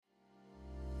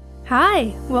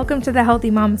Hi, welcome to the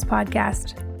Healthy Moms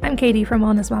Podcast. I'm Katie from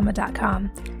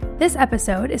wellnessmama.com. This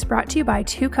episode is brought to you by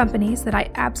two companies that I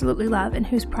absolutely love and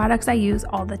whose products I use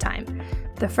all the time.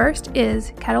 The first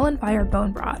is Kettle and Fire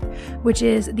Bone Broth, which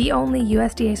is the only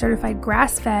USDA certified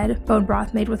grass-fed bone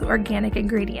broth made with organic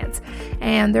ingredients.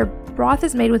 And their broth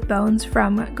is made with bones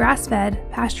from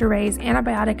grass-fed, pasture-raised,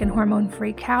 antibiotic and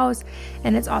hormone-free cows,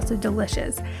 and it's also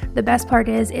delicious. The best part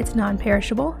is it's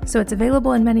non-perishable, so it's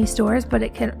available in many stores, but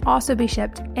it can also be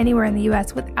shipped anywhere in the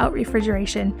US without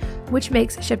refrigeration, which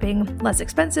makes shipping less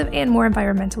expensive and more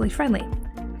environmentally friendly.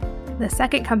 The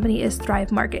second company is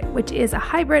Thrive Market, which is a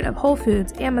hybrid of Whole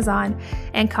Foods, Amazon,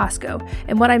 and Costco.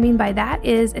 And what I mean by that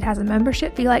is it has a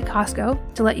membership fee like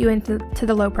Costco to let you into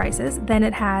the low prices. Then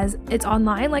it's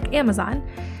online like Amazon,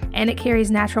 and it carries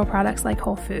natural products like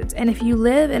Whole Foods. And if you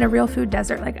live in a real food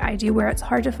desert like I do, where it's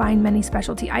hard to find many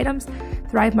specialty items,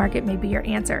 Thrive Market may be your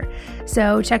answer.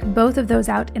 So check both of those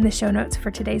out in the show notes for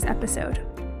today's episode.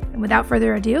 And without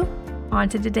further ado, on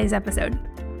to today's episode.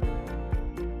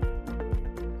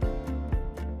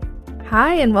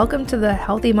 Hi, and welcome to the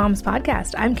Healthy Moms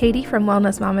Podcast. I'm Katie from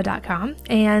wellnessmama.com,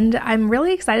 and I'm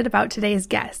really excited about today's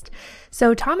guest.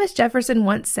 So Thomas Jefferson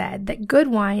once said that good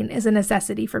wine is a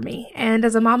necessity for me, and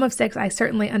as a mom of 6, I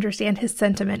certainly understand his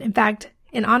sentiment. In fact,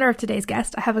 in honor of today's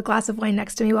guest, I have a glass of wine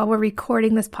next to me while we're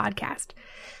recording this podcast.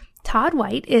 Todd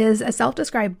White is a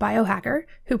self-described biohacker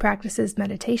who practices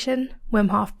meditation, Wim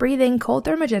Hof breathing, cold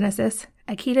thermogenesis,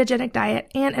 a ketogenic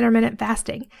diet, and intermittent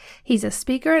fasting. He's a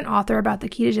speaker and author about the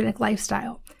ketogenic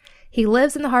lifestyle. He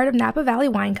lives in the heart of Napa Valley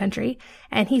wine country,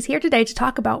 and he's here today to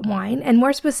talk about wine, and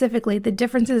more specifically, the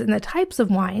differences in the types of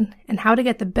wine and how to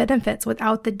get the benefits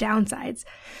without the downsides.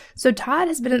 So Todd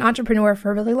has been an entrepreneur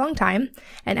for a really long time,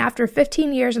 and after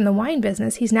 15 years in the wine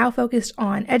business, he's now focused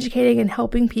on educating and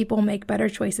helping people make better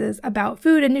choices about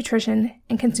food and nutrition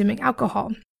and consuming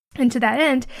alcohol. And to that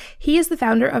end, he is the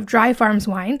founder of Dry Farms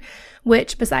Wine,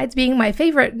 which, besides being my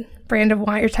favorite brand of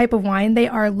wine or type of wine, they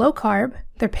are low carb,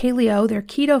 they're paleo, they're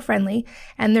keto friendly,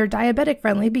 and they're diabetic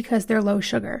friendly because they're low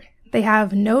sugar. They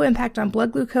have no impact on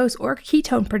blood glucose or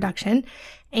ketone production,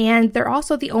 and they're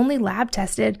also the only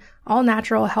lab-tested,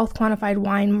 all-natural, health-quantified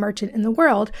wine merchant in the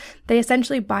world. They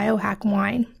essentially biohack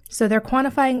wine. So they're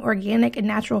quantifying organic and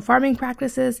natural farming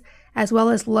practices, as well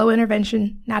as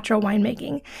low-intervention natural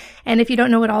winemaking. And if you don't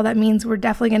know what all that means, we're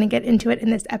definitely going to get into it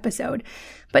in this episode.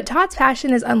 But Todd's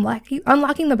passion is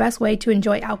unlocking the best way to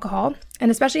enjoy alcohol,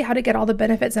 and especially how to get all the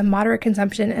benefits of moderate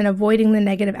consumption and avoiding the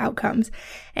negative outcomes.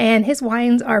 And his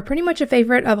wines are pretty much a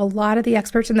favorite of a lot of the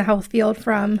experts in the health field,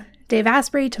 from Dave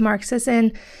Asprey to Mark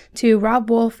Sisson to Rob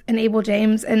Wolf and Abel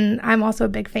James, and I'm also a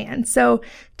big fan. So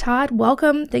Todd,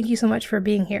 welcome. Thank you so much for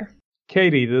being here.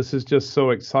 Katie, this is just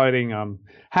so exciting. I'm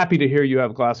happy to hear you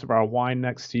have a glass of our wine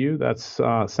next to you. That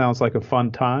sounds like a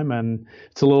fun time, and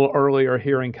it's a little earlier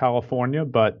here in California,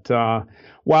 but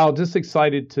wow, just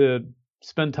excited to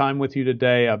spend time with you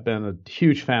today. I've been a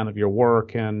huge fan of your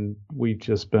work, and we've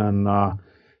just been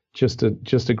just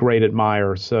a great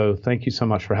admirer. So thank you so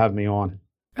much for having me on.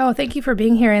 Oh, thank you for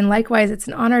being here. And likewise, it's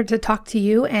an honor to talk to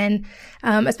you. And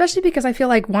especially because I feel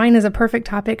like wine is a perfect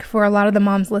topic for a lot of the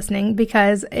moms listening,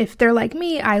 because if they're like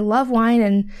me, I love wine,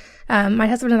 and my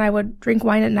husband and I would drink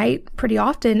wine at night pretty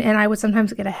often, and I would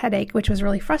sometimes get a headache, which was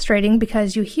really frustrating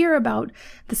because you hear about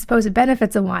the supposed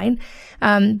benefits of wine,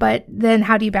 but then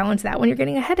how do you balance that when you're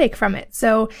getting a headache from it?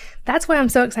 So that's why I'm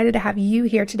so excited to have you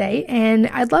here today. And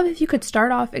I'd love if you could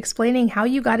start off explaining how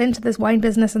you got into this wine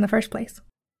business in the first place.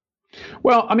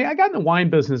 Well, I mean, I got in the wine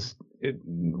business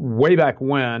way back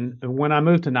when I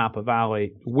moved to Napa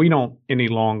Valley. We don't any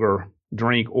longer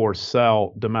drink or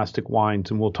sell domestic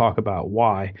wines, and we'll talk about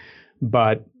why.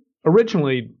 But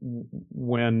originally,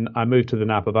 when I moved to the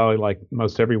Napa Valley, like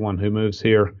most everyone who moves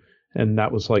here, and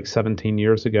that was like 17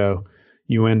 years ago,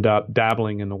 you end up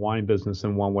dabbling in the wine business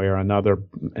in one way or another.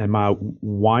 And my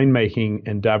winemaking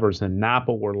endeavors in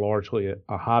Napa were largely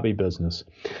a hobby business.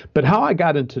 But how I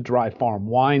got into Dry Farm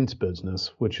Wines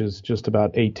business, which is just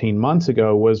about 18 months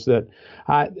ago, was that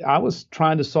I was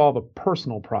trying to solve a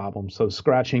personal problem, so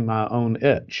scratching my own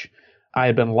itch. I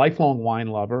had been a lifelong wine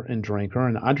lover and drinker,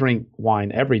 and I drink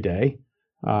wine every day,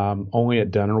 only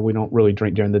at dinner. We don't really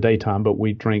drink during the daytime, but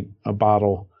we drink a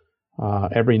bottle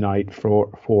every night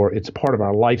for it's part of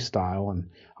our lifestyle. And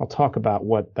I'll talk about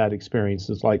what that experience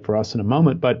is like for us in a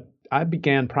moment. But I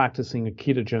began practicing a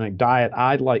ketogenic diet.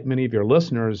 I, like many of your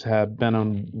listeners, have been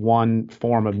on one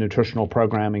form of nutritional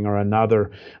programming or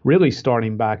another, really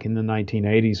starting back in the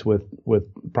 1980s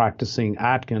with practicing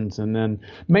Atkins, and then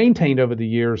maintained over the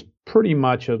years pretty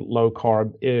much a low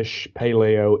carb-ish,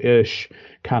 paleo-ish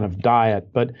kind of diet.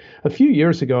 But a few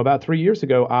years ago, about 3 years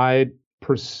ago, I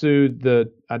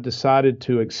I decided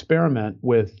to experiment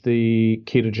with the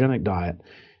ketogenic diet.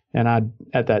 And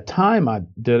at that time, I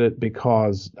did it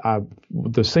because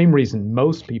the same reason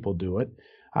most people do it.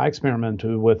 I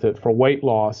experimented with it for weight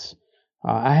loss.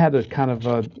 I had a kind of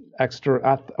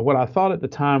what I thought at the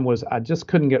time was I just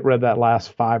couldn't get rid of that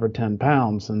last 5 or 10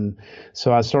 pounds. And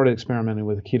so I started experimenting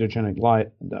with a ketogenic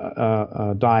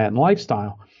diet and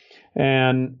lifestyle.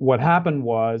 And what happened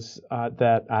was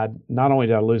that not only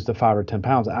did I lose the 5 or 10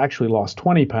 pounds, I actually lost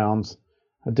 20 pounds.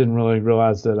 I didn't really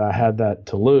realize that I had that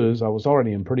to lose. I was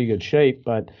already in pretty good shape,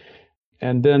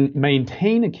 and then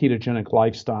maintain a ketogenic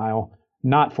lifestyle,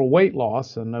 not for weight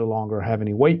loss, and no longer have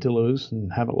any weight to lose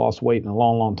and haven't lost weight in a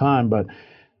long, long time,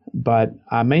 but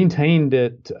I maintained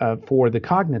it for the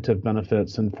cognitive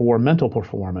benefits and for mental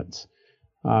performance.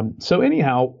 So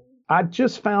anyhow, I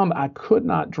just found I could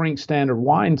not drink standard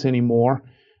wines anymore,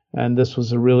 and this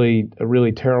was a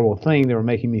really terrible thing. They were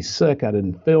making me sick. I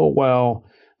didn't feel well.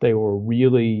 They were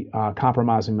really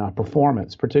compromising my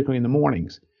performance, particularly in the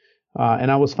mornings.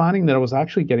 And I was finding that I was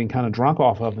actually getting kind of drunk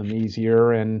off of them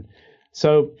easier. And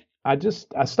so I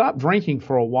stopped drinking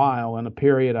for a while in a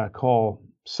period I call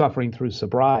suffering through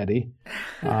sobriety.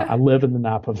 I live in the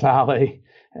Napa Valley,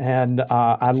 and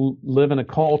I live in a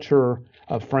culture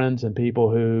of friends and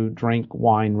people who drink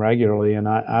wine regularly. And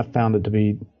I found it to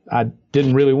be, I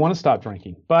didn't really want to stop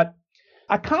drinking. But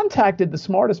I contacted the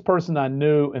smartest person I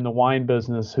knew in the wine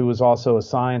business, who was also a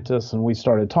scientist, and we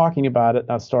started talking about it.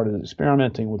 I started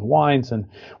experimenting with wines. And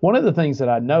one of the things that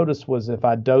I noticed was if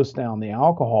I dosed down the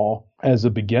alcohol as a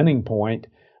beginning point,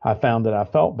 I found that I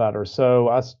felt better. So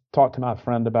I talked to my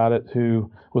friend about it, who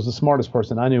was the smartest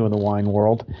person I knew in the wine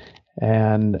world.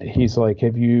 And he's like,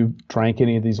 have you drank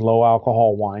any of these low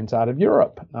alcohol wines out of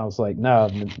Europe? And I was like, no,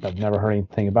 I've never heard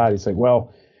anything about it. He's like,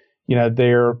 well,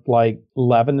 they're like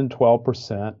 11 and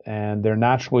 12%, and they're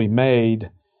naturally made.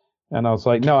 And I was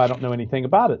like, no, I don't know anything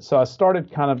about it. So I started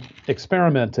kind of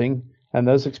experimenting, and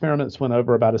those experiments went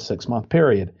over about a 6-month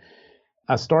period.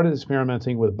 I started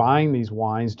experimenting with buying these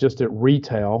wines just at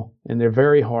retail, and they're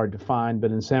very hard to find,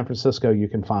 but in San Francisco you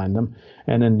can find them,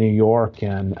 and in New York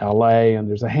and LA, and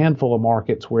there's a handful of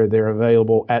markets where they're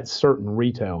available at certain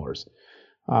retailers.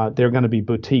 They're going to be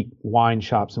boutique wine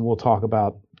shops, and we'll talk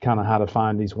about kind of how to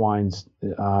find these wines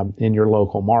in your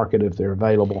local market if they're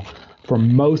available. For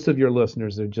most of your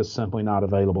listeners, they're just simply not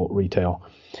available at retail.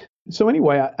 So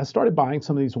anyway, I started buying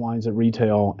some of these wines at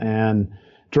retail and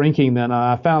drinking them.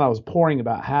 I found I was pouring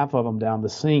about half of them down the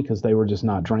sink because they were just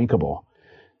not drinkable.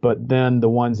 But then the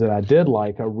ones that I did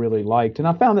like, I really liked. And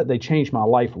I found that they changed my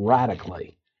life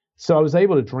radically. So I was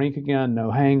able to drink again, no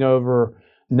hangover,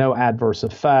 no adverse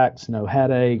effects, no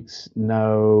headaches,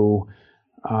 no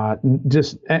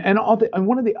and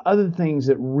one of the other things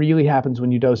that really happens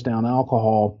when you dose down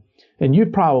alcohol, and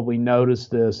you've probably noticed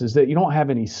this, is that you don't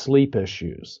have any sleep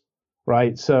issues,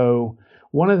 right? So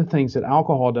one of the things that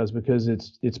alcohol does, because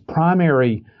its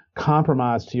primary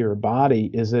compromise to your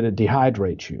body is that it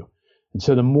dehydrates you. And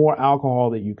so the more alcohol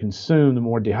that you consume, the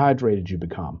more dehydrated you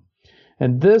become.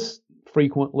 And this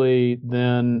frequently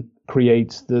then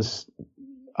creates this,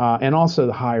 and also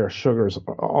the higher sugars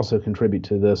also contribute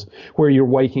to this, where you're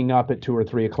waking up at 2 or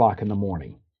 3 o'clock in the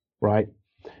morning, right?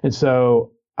 And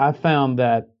so I found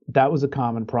that was a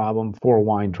common problem for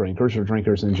wine drinkers or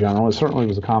drinkers in general. It certainly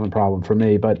was a common problem for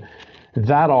me, but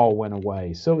that all went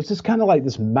away. So it's just kind of like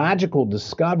this magical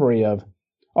discovery of,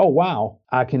 oh, wow,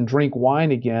 I can drink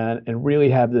wine again and really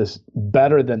have this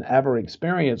better than ever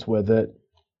experience with it.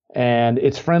 And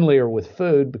it's friendlier with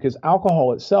food, because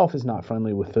alcohol itself is not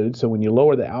friendly with food. So when you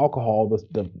lower the alcohol,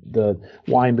 the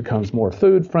wine becomes more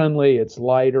food friendly. It's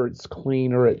lighter, it's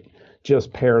cleaner, it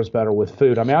just pairs better with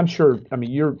food.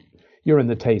 You're in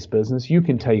the taste business. You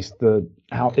can taste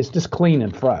how it's just clean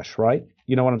and fresh, right?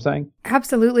 You know what I'm saying?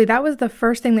 Absolutely. That was the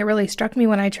first thing that really struck me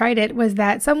when I tried it, was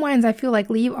that some wines I feel like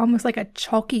leave almost like a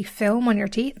chalky film on your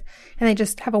teeth, and they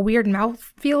just have a weird mouth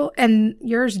feel, and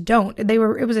yours don't. It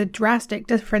was a drastic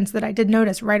difference that I did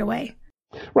notice right away.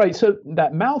 Right. So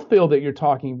that mouthfeel that you're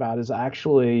talking about is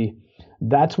actually,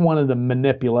 that's one of the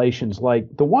manipulations.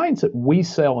 Like the wines that we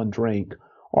sell and drink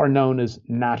are known as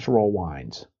natural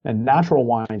wines. And natural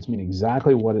wines mean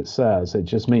exactly what it says. It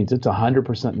just means it's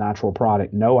 100% natural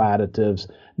product, no additives,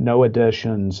 no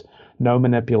additions, no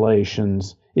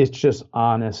manipulations. It's just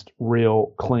honest,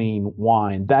 real, clean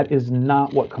wine. That is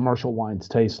not what commercial wines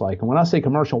taste like. And when I say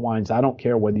commercial wines, I don't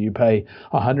care whether you pay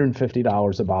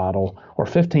 $150 a bottle or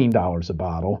 $15 a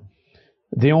bottle.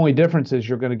 The only difference is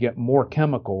you're going to get more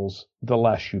chemicals the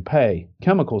less you pay.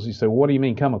 Chemicals, you say, well, what do you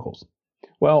mean chemicals?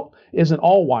 Well, isn't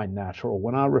all wine natural?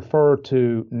 When I refer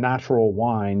to natural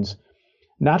wines,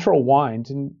 Natural wines,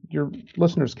 and your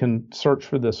listeners can search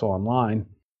for this online,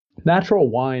 natural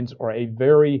wines are a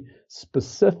very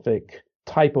specific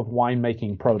type of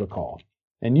winemaking protocol.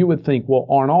 And you would think, well,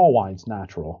 aren't all wines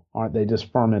natural? Aren't they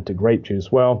just fermented grape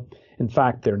juice? Well, in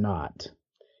fact, they're not.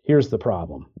 Here's the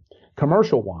problem.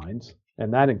 Commercial wines,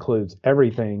 and that includes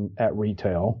everything at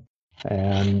retail,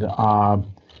 and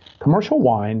commercial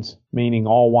wines, meaning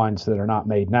all wines that are not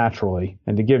made naturally.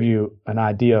 And to give you an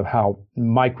idea of how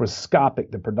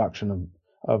microscopic the production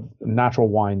of natural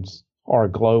wines are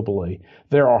globally,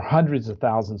 there are hundreds of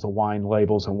thousands of wine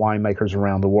labels and winemakers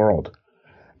around the world.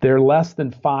 There are less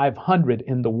than 500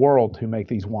 in the world who make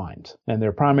these wines, and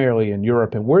they're primarily in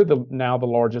Europe. And we're now the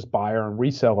largest buyer and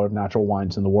reseller of natural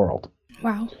wines in the world.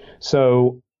 Wow.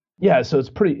 So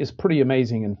it's pretty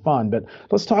amazing and fun. But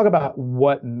let's talk about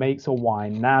what makes a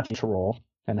wine natural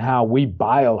and how we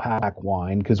biohack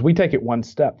wine, because we take it one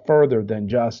step further than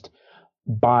just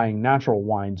buying natural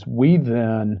wines. We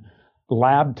then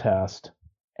lab test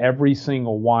every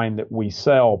single wine that we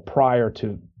sell prior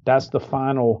to. That's the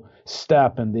final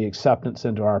step in the acceptance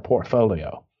into our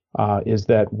portfolio, is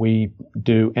that we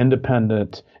do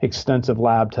independent, extensive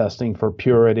lab testing for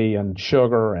purity and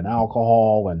sugar and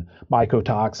alcohol and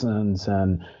mycotoxins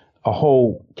and a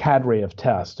whole cadre of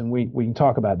tests. And we can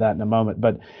talk about that in a moment.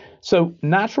 But so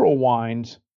natural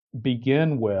wines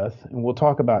begin with, and we'll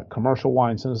talk about commercial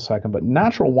wines in a second, but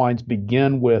natural wines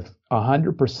begin with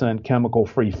 100%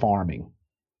 chemical-free farming.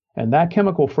 And that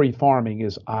chemical-free farming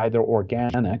is either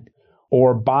organic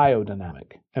or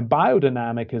biodynamic. And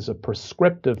biodynamic is a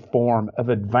prescriptive form of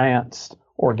advanced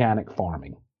organic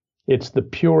farming. It's the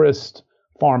purest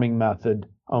farming method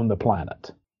on the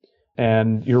planet.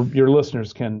 And your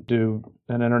listeners can do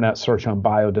an internet search on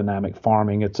biodynamic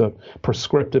farming. It's a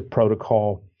prescriptive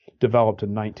protocol developed in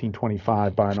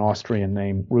 1925 by an Austrian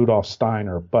named Rudolf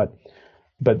Steiner. But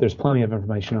there's plenty of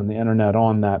information on the internet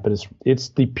on that. But it's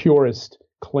the purest,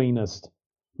 cleanest,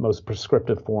 most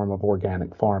prescriptive form of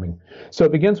organic farming. So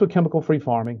it begins with chemical-free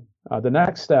farming. The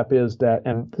next step is that,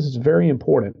 and this is very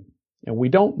important, and we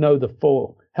don't know the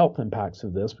full health impacts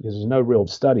of this because there's no real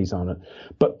studies on it,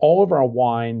 but all of our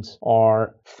wines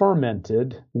are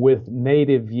fermented with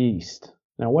native yeast.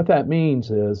 Now, what that means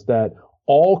is that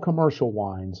all commercial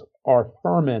wines are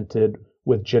fermented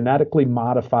with genetically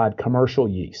modified commercial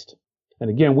yeast. And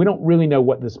again, we don't really know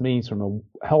what this means from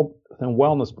a health and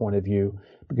wellness point of view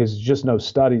because there's just no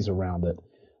studies around it.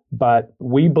 But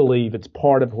we believe it's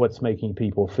part of what's making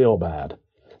people feel bad.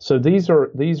 So these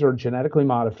are genetically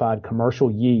modified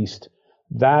commercial yeast.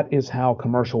 That is how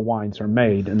commercial wines are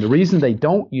made. And the reason they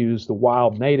don't use the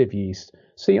wild native yeast,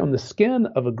 see, on the skin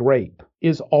of a grape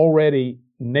is already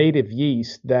native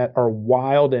yeast that are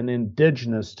wild and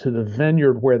indigenous to the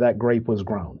vineyard where that grape was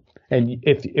grown. And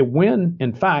if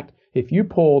you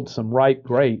pulled some ripe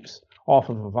grapes off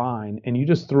of a vine and you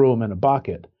just threw them in a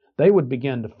bucket, they would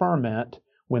begin to ferment.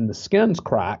 When the skins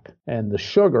crack and the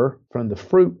sugar from the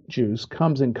fruit juice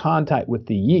comes in contact with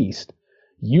the yeast,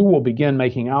 you will begin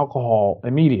making alcohol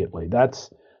immediately. That's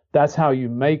how you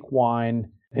make wine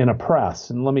in a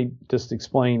press. And let me just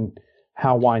explain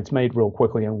how wine's made real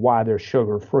quickly and why they're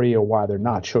sugar-free or why they're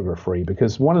not sugar-free.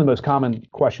 Because one of the most common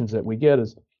questions that we get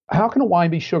is, how can a wine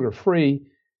be sugar-free?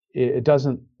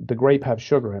 The grape have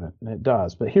sugar in it, and it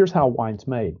does. But here's how wine's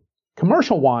made.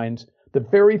 Commercial wines, the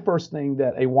very first thing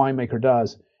that a winemaker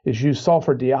does is use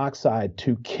sulfur dioxide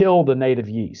to kill the native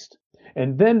yeast.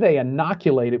 And then they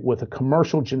inoculate it with a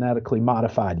commercial genetically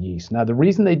modified yeast. Now, the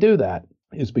reason they do that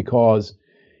is because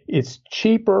it's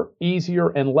cheaper, easier,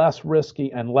 and less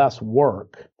risky and less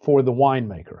work for the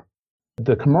winemaker.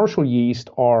 The commercial yeast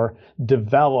are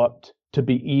developed to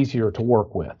be easier to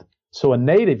work with. So a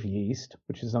native yeast,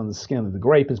 which is on the skin of the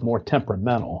grape, is more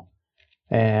temperamental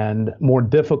and more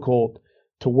difficult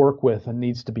to work with and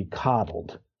needs to be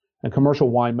coddled. And commercial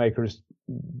winemakers,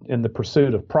 in the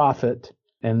pursuit of profit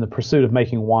and the pursuit of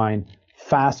making wine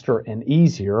faster and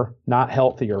easier, not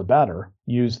healthier or better,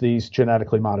 use these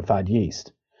genetically modified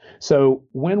yeast. So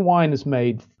when wine is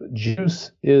made,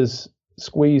 juice is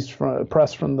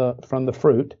pressed from the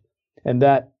fruit, and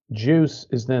that juice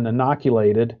is then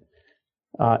inoculated.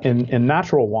 In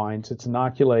natural wines, it's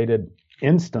inoculated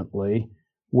instantly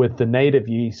with the native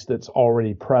yeast that's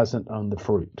already present on the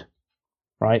fruit,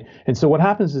 right? And so what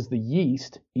happens is the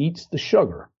yeast eats the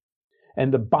sugar,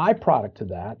 and the byproduct of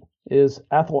that is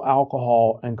ethyl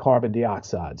alcohol and carbon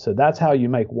dioxide. So that's how you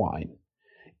make wine.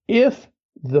 If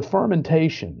the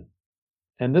fermentation,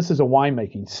 and this is a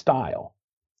winemaking style,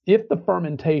 if the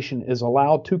fermentation is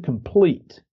allowed to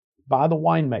complete by the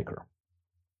winemaker,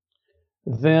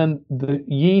 then the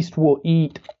yeast will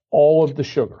eat all of the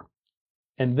sugar.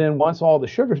 And then once all the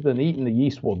sugar's been eaten, the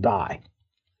yeast will die.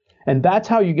 And that's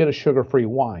how you get a sugar-free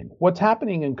wine. What's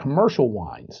happening in commercial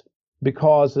wines,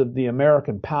 because of the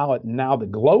American palate and now the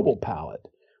global palate,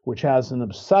 which has an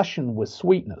obsession with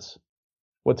sweetness,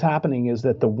 what's happening is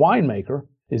that the winemaker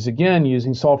is again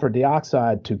using sulfur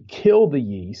dioxide to kill the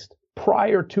yeast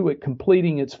prior to it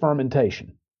completing its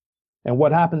fermentation. And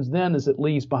what happens then is it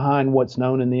leaves behind what's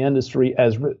known in the industry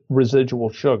as residual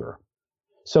sugar.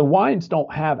 So wines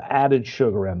don't have added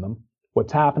sugar in them.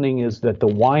 What's happening is that the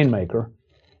winemaker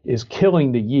is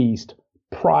killing the yeast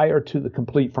prior to the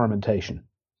complete fermentation.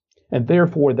 And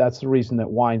therefore, that's the reason that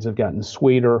wines have gotten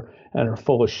sweeter and are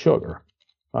full of sugar,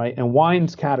 right? And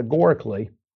wines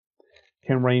categorically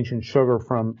can range in sugar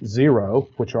from 0,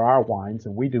 which are our wines,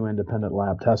 and we do independent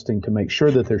lab testing to make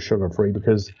sure that they're sugar-free,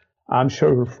 because I'm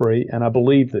sugar-free, and I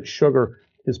believe that sugar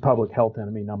is public health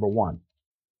enemy number 1.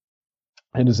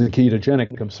 And as a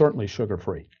ketogenic, I'm certainly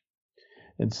sugar-free.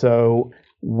 And so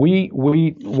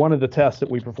one of the tests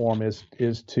that we perform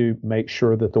is to make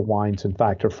sure that the wines, in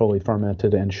fact, are fully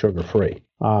fermented and sugar-free.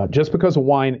 Just because a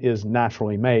wine is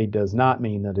naturally made does not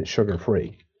mean that it's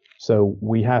sugar-free. So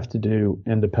we have to do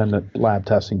independent lab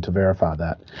testing to verify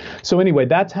that. So anyway,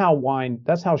 that's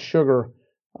how sugar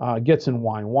gets in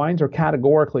wine. Wines are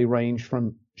categorically ranged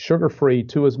from sugar-free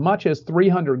to as much as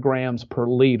 300 grams per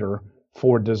liter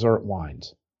for dessert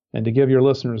wines. And to give your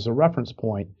listeners a reference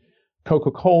point,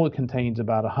 Coca-Cola contains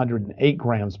about 108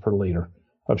 grams per liter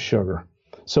of sugar.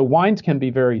 So wines can be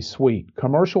very sweet.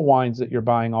 Commercial wines that you're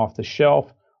buying off the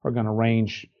shelf are going to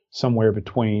range somewhere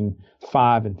between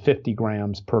 5 and 50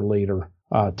 grams per liter,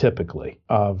 typically,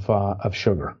 of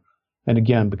sugar. And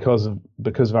again, because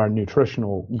of our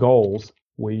nutritional goals,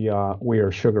 we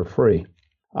are sugar-free.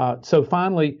 So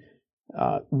finally,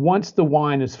 once the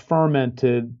wine is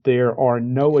fermented, there are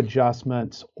no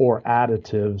adjustments or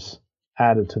additives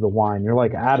added to the wine. You're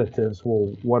like, additives?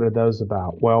 Well, what are those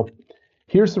about? Well,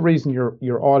 here's the reason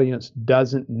your audience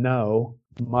doesn't know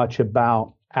much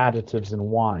about additives in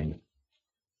wine.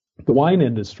 The wine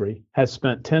industry has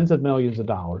spent tens of millions of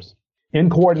dollars in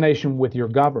coordination with your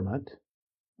government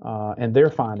and their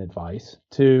fine advice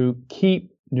to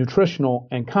keep nutritional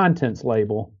and contents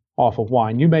label off of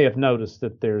wine. You may have noticed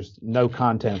that there's no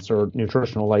contents or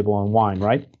nutritional label on wine,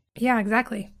 right? Yeah,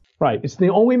 exactly. Right. It's the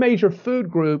only major food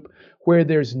group where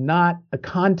there's not a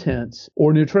contents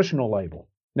or nutritional label.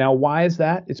 Now, why is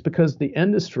that? It's because the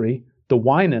industry, the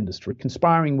wine industry,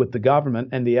 conspiring with the government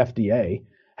and the FDA,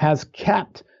 has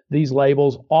kept these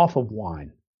labels off of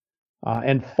wine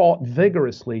and fought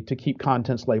vigorously to keep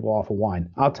contents label off of wine.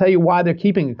 I'll tell you why they're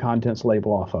keeping a contents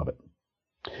label off of it.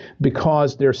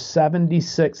 Because there's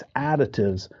 76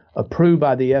 additives approved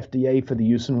by the FDA for the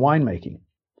use in winemaking.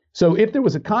 So if there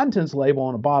was a contents label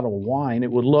on a bottle of wine,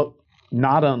 it would look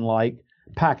not unlike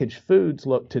packaged foods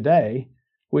look today,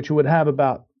 which would have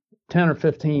about 10 or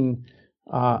 15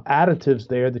 additives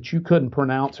there that you couldn't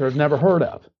pronounce or have never heard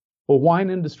of. Well, wine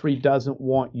industry doesn't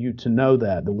want you to know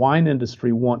that. The wine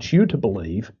industry wants you to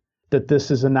believe that this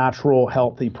is a natural,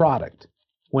 healthy product,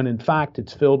 when in fact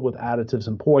it's filled with additives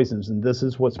and poisons, and this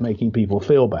is what's making people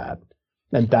feel bad.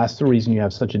 And that's the reason you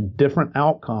have such a different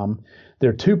outcome. There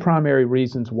are 2 primary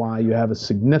reasons why you have a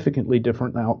significantly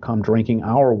different outcome drinking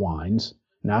our wines,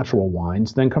 natural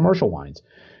wines, than commercial wines,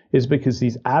 is because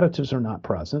these additives are not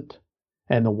present,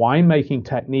 and the winemaking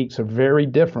techniques are very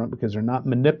different because they're not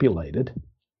manipulated.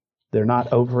 They're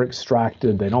not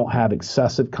over-extracted. They don't have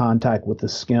excessive contact with the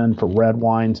skin for red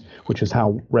wines, which is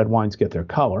how red wines get their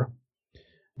color.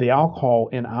 The alcohol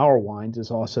in our wines is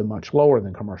also much lower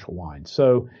than commercial wines.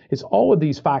 So it's all of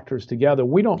these factors together.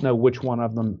 We don't know which one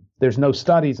of them. There's no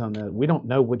studies on that. We don't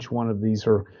know which one of these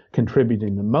are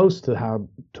contributing the most to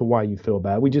why you feel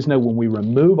bad. We just know when we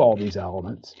remove all these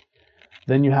elements,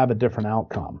 then you have a different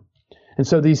outcome. And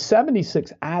so these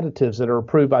 76 additives that are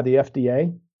approved by the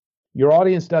FDA, your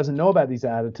audience doesn't know about these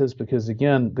additives because,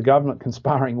 again, the government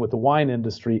conspiring with the wine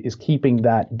industry is keeping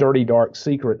that dirty, dark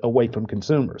secret away from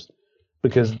consumers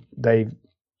because they've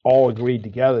all agreed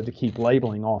together to keep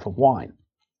labeling off of wine,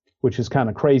 which is kind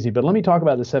of crazy. But let me talk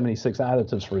about the 76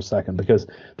 additives for a second because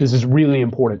this is really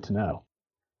important to know.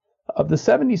 Of the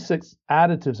 76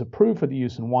 additives approved for the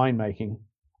use in winemaking,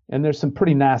 and there's some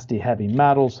pretty nasty heavy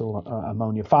metals,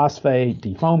 ammonia phosphate,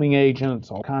 defoaming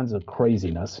agents, all kinds of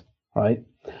craziness, right?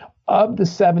 Of the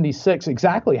 76,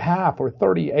 exactly half, or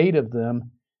 38 of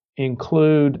them,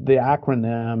 include the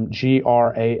acronym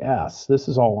GRAS. This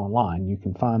is all online. You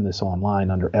can find this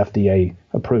online under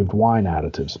FDA-approved wine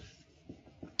additives.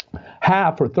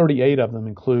 Half, or 38 of them,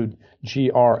 include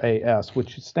GRAS,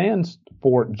 which stands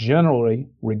for generally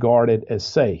regarded as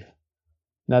safe.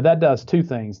 Now, that does two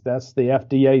things. That's the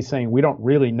FDA saying we don't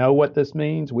really know what this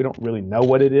means. We don't really know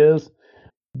what it is,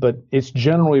 but it's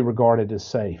generally regarded as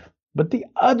safe. But the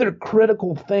other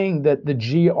critical thing that the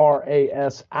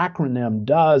GRAS acronym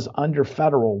does under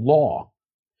federal law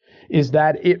is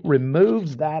that it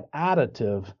removes that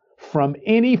additive from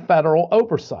any federal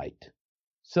oversight.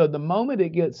 So the moment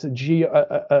it gets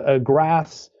a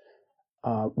GRAS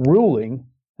ruling,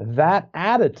 that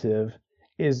additive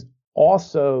is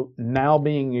also now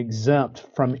being exempt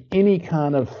from any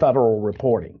kind of federal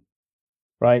reporting,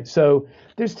 right? So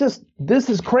this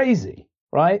is crazy,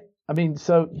 right? I mean,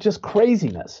 so just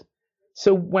craziness.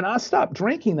 So when I stopped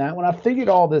drinking that, when I figured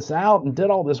all this out and did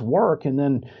all this work, and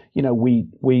then,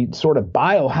 we sort of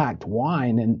biohacked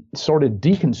wine and sort of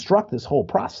deconstruct this whole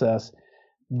process,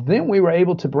 then we were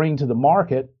able to bring to the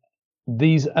market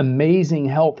these amazing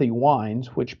healthy wines,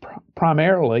 which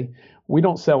primarily we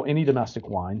don't sell any domestic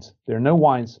wines. There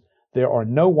are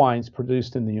no wines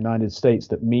produced in the United States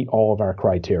that meet all of our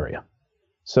criteria.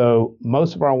 So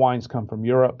most of our wines come from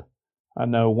Europe. I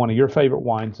know one of your favorite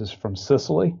wines is from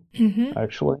Sicily,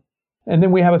 actually. And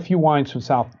then we have a few wines from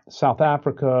South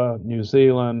Africa, New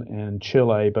Zealand, and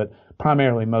Chile, but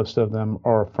primarily most of them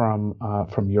are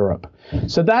from Europe.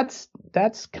 So that's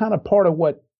kind of part of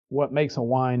what makes a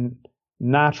wine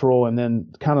natural, and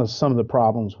then kind of some of the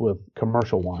problems with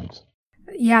commercial wines.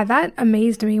 Yeah, that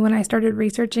amazed me when I started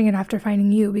researching it after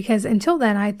finding you, because until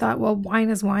then I thought, well, wine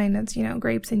is wine. It's,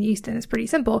 grapes and yeast, and it's pretty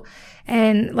simple.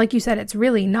 And like you said, it's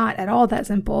really not at all that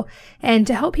simple. And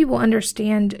to help people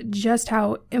understand just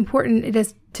how important it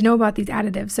is to know about these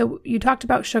additives. So you talked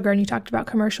about sugar and you talked about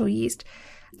commercial yeast.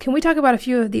 Can we talk about a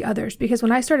few of the others? Because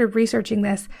when I started researching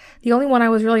this, the only one I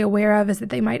was really aware of is that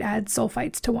they might add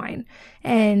sulfites to wine.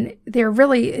 And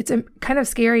it's kind of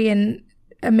scary and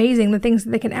amazing the things that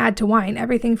they can add to wine.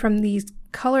 Everything from these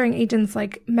coloring agents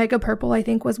like Mega Purple, I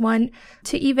think was one,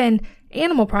 to even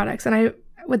animal products. And I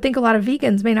would think a lot of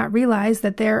vegans may not realize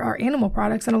that there are animal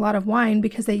products in a lot of wine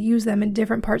because they use them in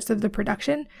different parts of the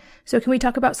production. So can we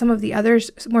talk about some of the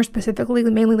others more specifically,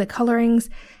 mainly the colorings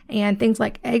and things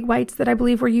like egg whites that I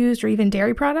believe were used, or even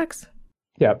dairy products?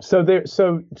 Yeah. So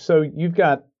you've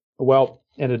got, well,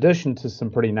 in addition to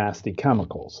some pretty nasty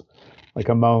chemicals like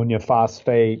ammonia,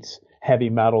 phosphates,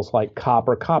 heavy metals like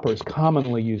copper. Copper is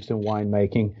commonly used in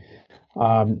winemaking,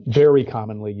 very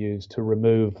commonly used to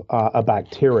remove a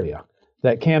bacteria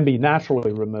that can be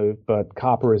naturally removed, but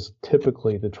copper is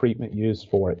typically the treatment used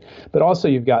for it. But also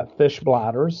you've got fish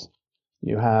bladders,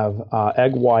 you have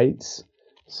egg whites.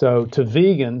 So to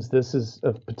vegans, this is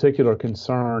of particular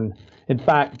concern. In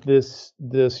fact, this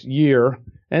year,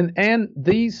 and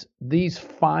these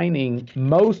fining,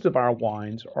 most of our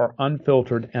wines are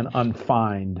unfiltered and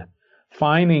unfined.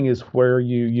 Fining is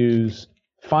this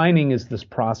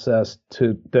process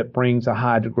that brings a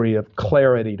high degree of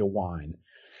clarity to wine.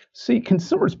 See,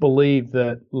 consumers believe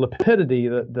that limpidity,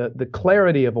 the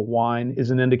clarity of a wine, is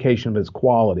an indication of its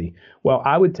quality. Well,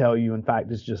 I would tell you, in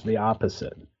fact, it's just the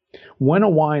opposite. When a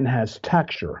wine has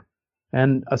texture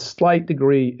and a slight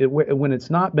degree, when it's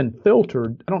not been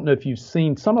filtered, I don't know if you've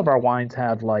seen, some of our wines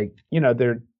have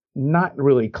they're not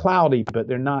really cloudy, but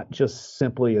they're not just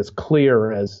simply as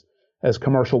clear as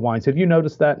commercial wines. Have you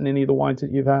noticed that in any of the wines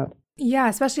that you've had? Yeah,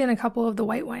 especially in a couple of the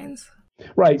white wines.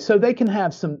 Right. So they can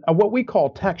have some what we call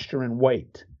texture and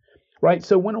weight. Right.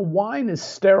 So when a wine is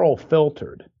sterile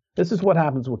filtered, this is what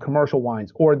happens with commercial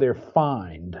wines, or they're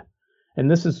fined. And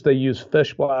they use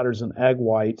fish bladders and egg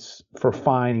whites for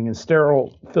fining, and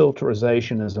sterile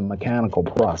filterization is a mechanical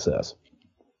process.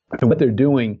 And what they're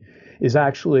doing is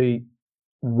actually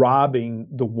robbing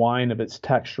the wine of its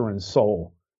texture and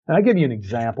soul. And I'll give you an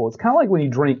example. It's kind of like when you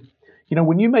drink,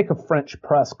 when you make a French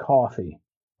press coffee,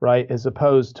 right, as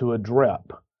opposed to a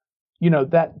drip,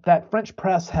 that French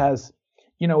press has,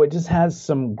 it just has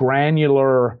some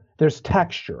there's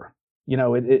texture.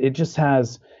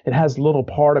 It has little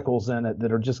particles in it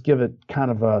that just give it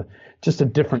kind of a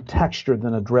different texture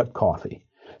than a drip coffee.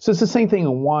 So it's the same thing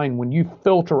in wine. When you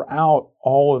filter out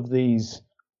all of these,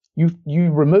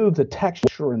 you remove the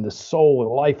texture and the soul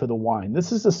and life of the wine.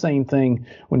 This is the same thing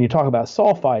when you talk about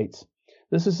sulfites.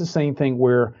 This is the same thing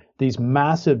where these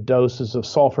massive doses of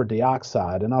sulfur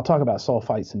dioxide, and I'll talk about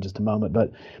sulfites in just a moment,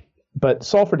 but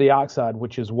sulfur dioxide,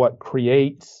 which is what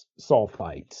creates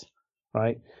sulfites,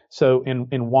 right? So in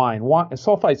wine,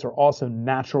 sulfites are also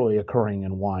naturally occurring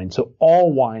in wine. So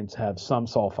all wines have some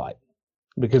sulfite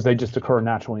because they just occur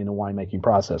naturally in the winemaking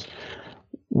process.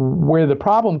 Where the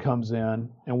problem comes in,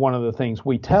 and one of the things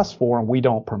we test for and we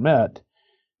don't permit,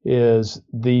 is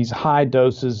these high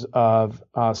doses of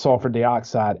sulfur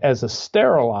dioxide as a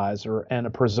sterilizer and a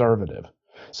preservative.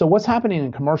 So what's happening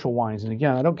in commercial wines, and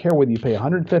again, I don't care whether you pay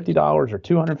 $150 or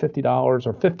 $250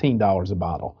 or $15 a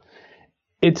bottle,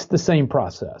 it's the same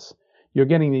process. You're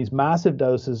getting these massive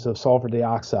doses of sulfur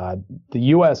dioxide. The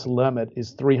U.S. limit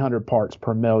is 300 parts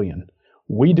per million.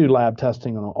 We do lab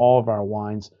testing on all of our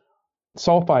wines.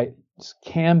 Sulfites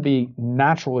can be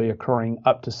naturally occurring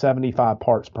up to 75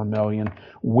 parts per million.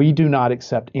 We do not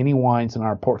accept any wines in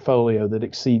our portfolio that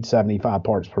exceed 75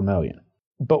 parts per million.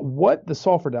 But what the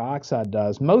sulfur dioxide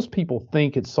does, most people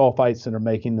think it's sulfites that are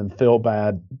making them feel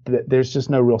bad. There's just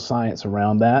no real science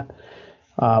around that.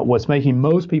 What's making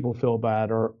most people feel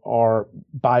bad are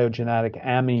biogenetic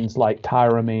amines like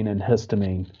tyramine and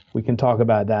histamine. We can talk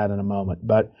about that in a moment.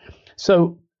 But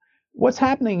so what's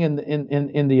happening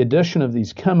in the addition of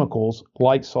these chemicals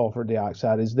like sulfur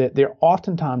dioxide is that they're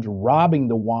oftentimes robbing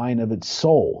the wine of its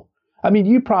soul. I mean,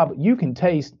 you can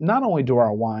taste, not only do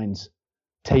our wines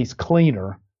taste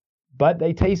cleaner, but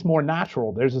they taste more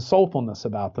natural. There's a soulfulness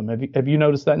about them. Have you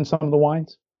noticed that in some of the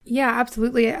wines? Yeah,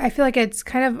 absolutely. I feel like it's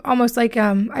kind of almost like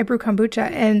I brew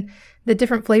kombucha and the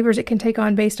different flavors it can take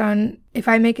on based on if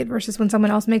I make it versus when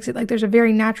someone else makes it. Like there's a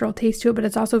very natural taste to it, but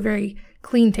it's also very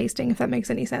clean tasting, if that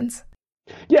makes any sense.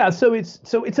 Yeah, so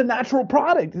it's a natural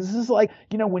product. This is like,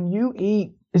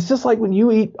 it's just like when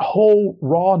you eat whole,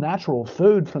 raw, natural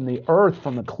food from the earth,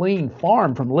 from a clean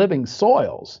farm, from living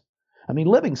soils. I mean,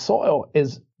 living soil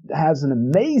has an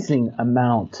amazing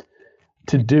amount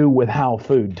to do with how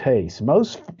food tastes.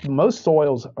 Most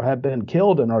soils have been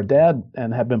killed and are dead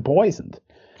and have been poisoned.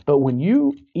 But when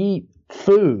you eat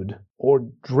food or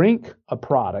drink a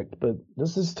product, but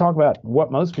this is talk about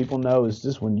what most people know is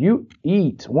just when you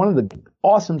eat, one of the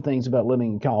awesome things about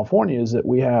living in California is that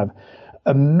we have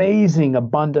amazing,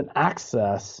 abundant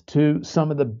access to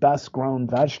some of the best grown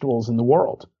vegetables in the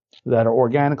world that are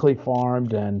organically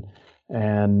farmed and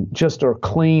just are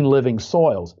clean living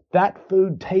soils. That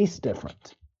food tastes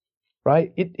different,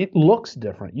 right? It looks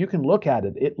different. You can look at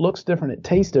it. It looks different. It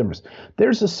tastes different.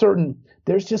 There's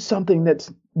just something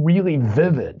that's really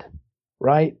vivid,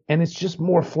 right? And it's just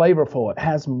more flavorful. It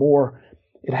has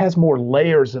more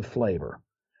layers of flavor.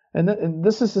 And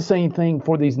this is the same thing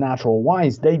for these natural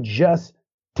wines. They just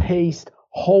taste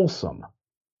wholesome,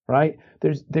 right?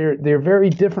 They're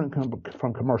very different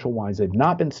from commercial wines. They've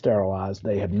not been sterilized.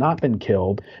 They have not been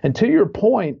killed. And to your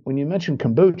point, when you mentioned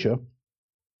kombucha,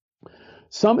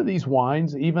 some of these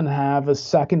wines even have a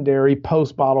secondary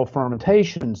post-bottle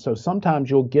fermentation. So sometimes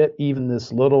you'll get even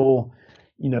this little,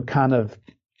 kind of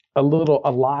a little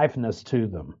aliveness to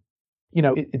them.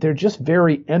 They're just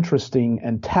very interesting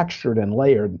and textured and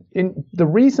layered. And the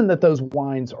reason that those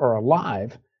wines are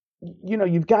alive,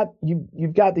 you've got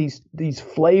these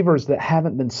flavors that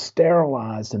haven't been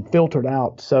sterilized and filtered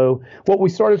out. So what we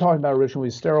started talking about originally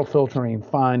is sterile filtering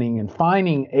and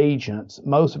fining agents.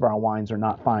 Most of our wines are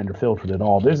not fined or filtered at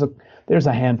all. There's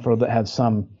a handful that have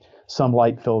some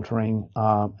light filtering,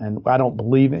 and I don't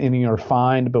believe any are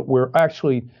fined. But we're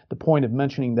actually, the point of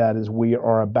mentioning that is we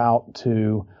are about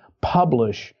to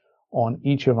publish on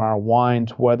each of our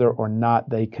wines whether or not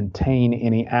they contain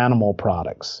any animal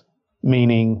products,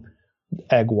 meaning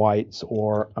egg whites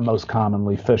or most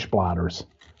commonly fish bladders.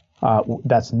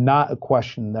 That's not a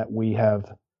question that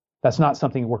that's not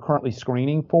something we're currently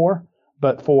screening for,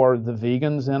 but for the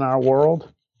vegans in our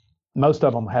world, most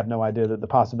of them have no idea that the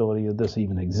possibility of this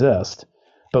even exists,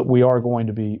 but we are going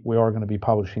to be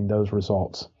publishing those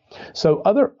results. So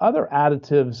other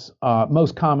additives,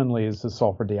 most commonly is the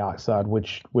sulfur dioxide,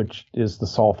 which is the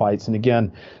sulfites. And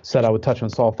again, said I would touch on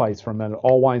sulfites for a minute.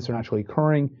 All wines are naturally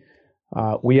occurring.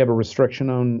 We have a restriction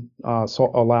on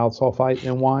allowed sulfite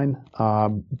in wine,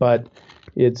 but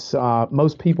it's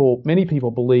many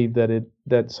people believe that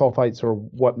sulfites are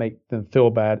what make them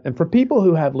feel bad. And for people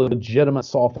who have legitimate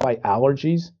sulfite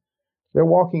allergies, they're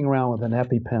walking around with an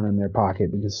EpiPen in their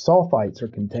pocket because sulfites are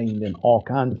contained in all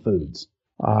kinds of foods.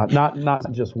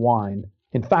 Not just wine.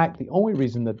 In fact, the only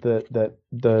reason that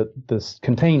the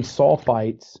contained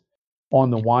sulfites on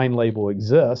the wine label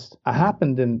exist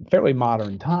happened in fairly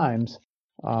modern times,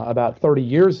 about 30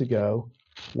 years ago,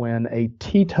 when a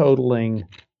teetotaling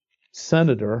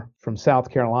senator from South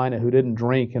Carolina who didn't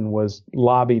drink and was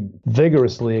lobbied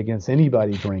vigorously against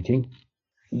anybody drinking,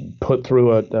 got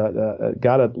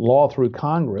a law through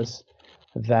Congress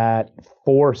that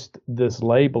forced this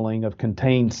labeling of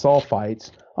contained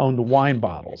sulfites on the wine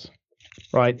bottles,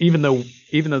 right? Even though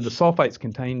the sulfites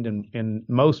contained in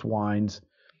most wines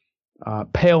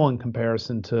pale in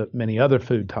comparison to many other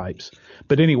food types.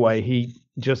 But anyway, he,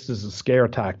 just as a scare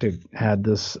tactic, had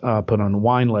this put on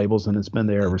wine labels, and it's been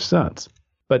there ever since.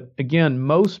 But again,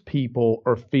 most people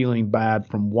are feeling bad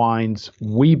from wines,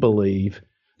 we believe,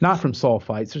 not from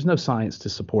sulfites. There's no science to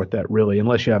support that really,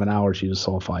 unless you have an allergy to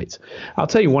sulfites. I'll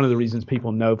tell you one of the reasons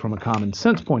people know from a common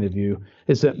sense point of view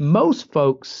is that most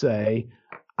folks say,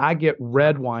 I get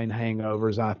red wine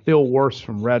hangovers. I feel worse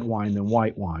from red wine than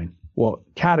white wine. Well,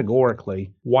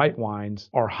 categorically, white wines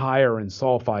are higher in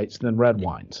sulfites than red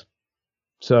wines.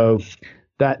 So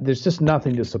that there's just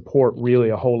nothing to support really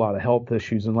a whole lot of health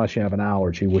issues unless you have an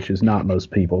allergy, which is not most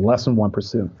people. Less than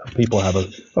 1% of people have a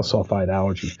sulfite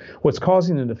allergy. What's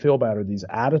causing them to feel bad are these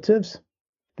additives,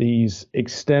 these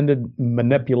extended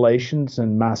manipulations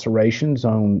and macerations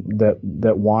on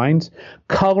that wines,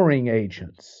 coloring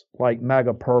agents like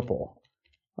Mega Purple,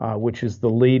 which is the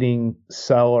leading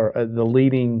seller, the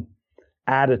leading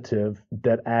additive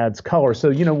that adds color.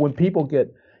 So, when people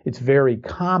it's very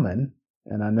common,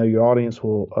 and I know your audience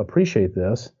will appreciate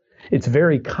this, it's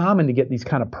very common to get these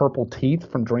kind of purple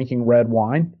teeth from drinking red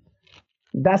wine.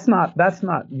 That's not,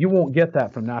 you won't get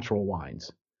that from natural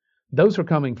wines. Those are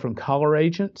coming from color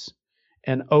agents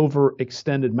and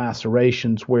overextended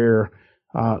macerations where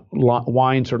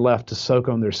wines are left to soak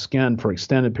on their skin for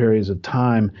extended periods of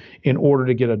time in order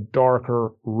to get a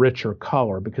darker, richer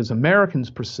color. Because Americans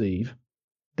perceive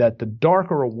that the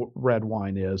darker a red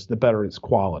wine is, the better its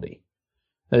quality.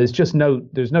 There's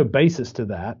no basis to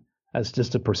that. That's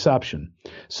just a perception.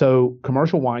 So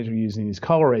commercial wines are using these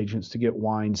color agents to get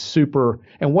wines super.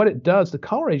 And what it does, the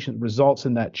color agent results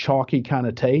in that chalky kind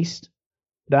of taste.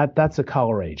 That's a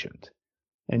color agent.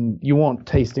 And you won't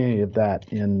taste any of that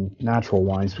in natural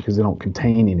wines because they don't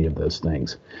contain any of those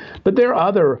things. But there are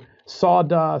other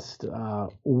sawdust,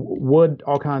 wood,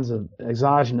 all kinds of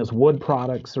exogenous wood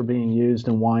products are being used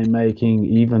in winemaking,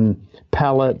 even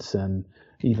pellets and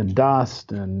even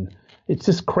dust, and it's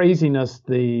just craziness.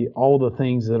 All the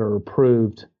things that are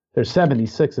approved. There's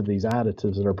 76 of these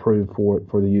additives that are approved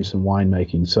for the use in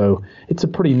winemaking. So it's a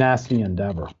pretty nasty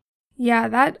endeavor. Yeah,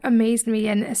 that amazed me,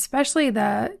 and especially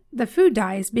the food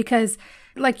dyes, because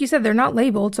like you said, they're not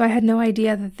labeled, so I had no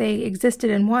idea that they existed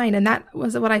in wine, and that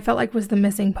was what I felt like was the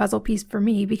missing puzzle piece for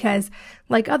me, because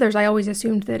like others, I always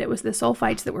assumed that it was the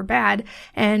sulfites that were bad,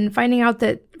 and finding out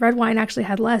that red wine actually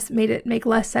had less made it make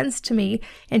less sense to me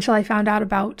until I found out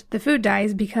about the food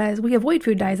dyes, because we avoid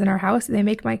food dyes in our house. They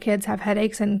make my kids have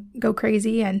headaches and go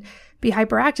crazy and be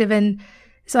hyperactive, and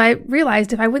so I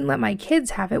realized if I wouldn't let my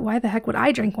kids have it, why the heck would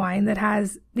I drink wine that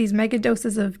has these mega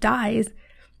doses of dyes?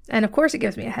 And of course it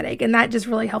gives me a headache. And that just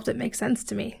really helped it make sense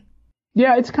to me.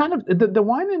 Yeah, it's kind of the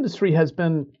wine industry has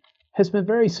been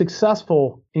very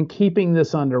successful in keeping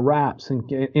this under wraps and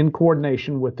in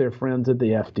coordination with their friends at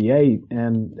the FDA,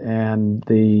 and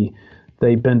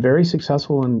they've been very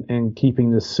successful in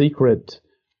keeping this secret.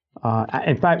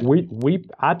 In fact,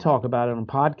 I talk about it on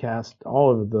podcasts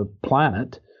all over the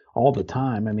planet all the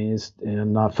time. I mean,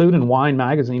 Food and Wine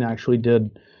magazine actually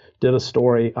did a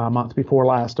story a month before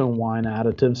last on wine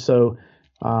additives. So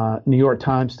New York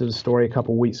Times did a story a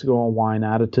couple weeks ago on wine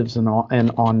additives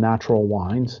and on natural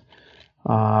wines.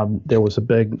 There was a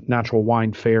big natural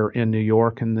wine fair in New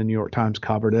York, and the New York Times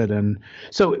covered it. And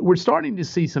so we're starting to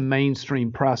see some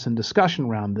mainstream press and discussion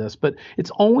around this, but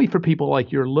it's only for people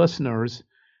like your listeners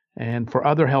and for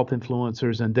other health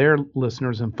influencers and their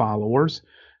listeners and followers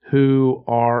who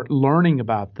are learning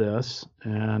about this.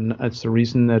 And it's the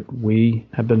reason that we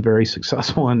have been very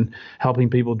successful in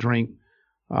helping people drink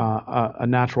a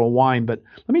natural wine. But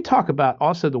let me talk about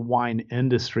also the wine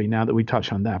industry now that we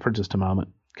touch on that for just a moment,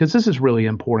 because this is really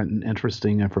important and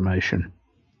interesting information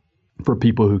for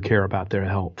people who care about their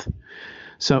health.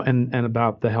 So, and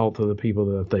about the health of the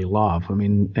people that they love. I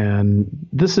mean, and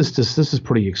this is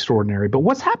pretty extraordinary. But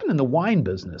what's happened in the wine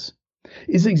business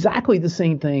is exactly the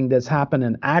same thing that's happened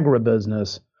in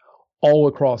agribusiness all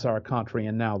across our country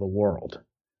and now the world,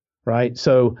 right?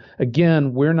 So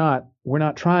again, we're not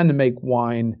trying to make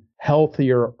wine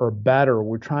healthier or better.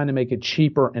 We're trying to make it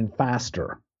cheaper and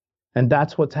faster. And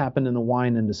that's what's happened in the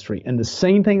wine industry. And the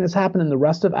same thing that's happened in the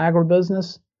rest of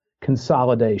agribusiness,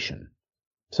 consolidation.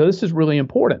 So this is really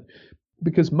important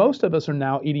because most of us are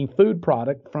now eating food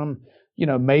product from,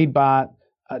 made by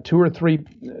two or three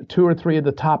of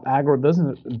the top big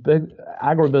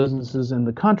agribusinesses in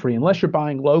the country. Unless you're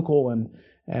buying local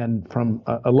and from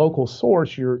a local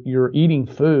source, you're eating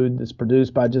food that's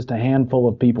produced by just a handful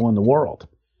of people in the world,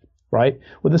 right?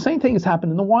 Well, the same thing has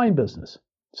happened in the wine business.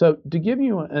 So to give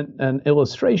you an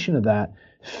illustration of that,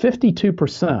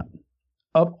 52%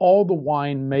 of all the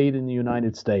wine made in the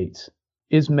United States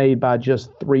is made by just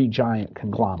 3 giant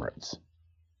conglomerates.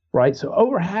 Right? So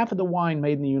over half of the wine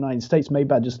made in the United States made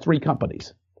by just 3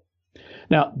 companies.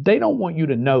 Now, they don't want you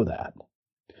to know that.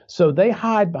 So they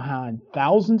hide behind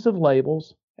thousands of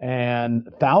labels and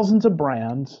thousands of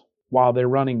brands while they're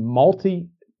running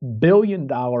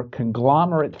multi-billion-dollar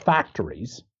conglomerate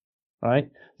factories, right?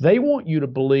 They want you to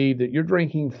believe that you're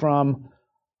drinking from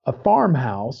a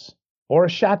farmhouse or a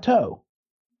chateau.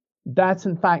 That's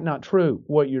in fact not true.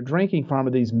 What you're drinking from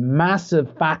are these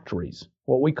massive factories,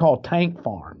 what we call tank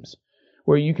farms,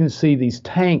 where you can see these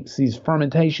tanks, these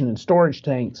fermentation and storage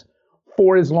tanks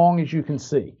for as long as you can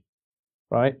see,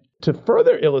 right? To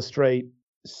further illustrate,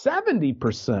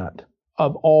 70%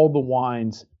 of all the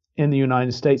wines in the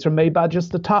United States are made by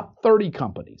just the top 30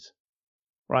 companies,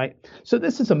 right? So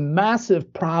this is a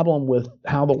massive problem with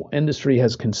how the industry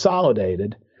has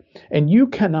consolidated. And you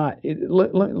cannot,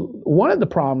 one of the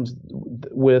problems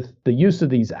with the use of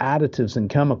these additives and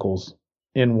chemicals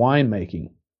in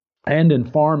winemaking and in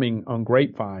farming on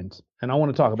grapevines, and I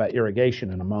want to talk about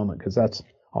irrigation in a moment because that's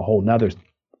a whole nother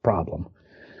problem.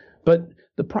 But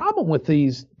the problem with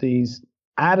these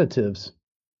additives,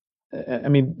 I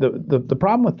mean, the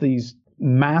problem with these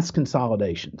mass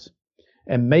consolidations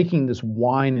and making this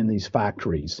wine in these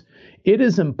factories, it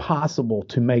is impossible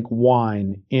to make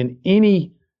wine in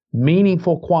any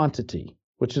meaningful quantity,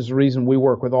 which is the reason we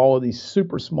work with all of these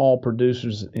super small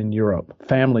producers in Europe,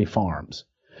 family farms.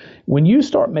 When you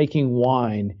start making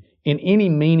wine in any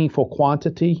meaningful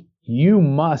quantity, you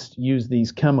must use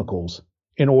these chemicals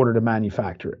in order to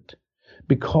manufacture it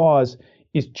because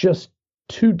it's just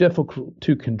too difficult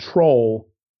to control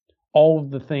all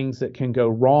of the things that can go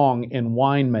wrong in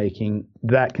winemaking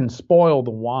that can spoil the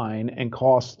wine and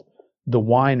cost the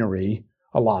winery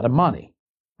a lot of money,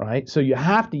 right? So you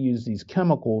have to use these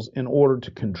chemicals in order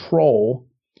to control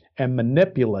and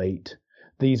manipulate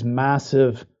these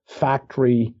massive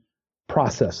factory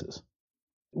processes.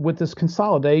 With this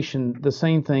consolidation, the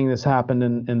same thing that's happened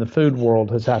in the food world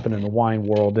has happened in the wine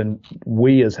world, and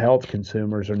we as health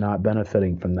consumers are not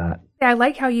benefiting from that. I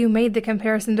like how you made the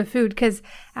comparison to food, because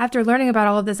after learning about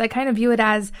all of this, I kind of view it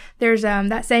as there's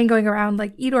that saying going around,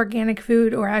 like, eat organic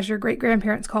food, or as your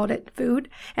great-grandparents called it, food.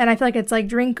 And I feel like it's like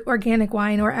drink organic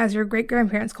wine, or as your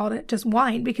great-grandparents called it, just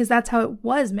wine, because that's how it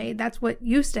was made. That's what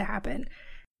used to happen.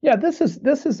 Yeah, this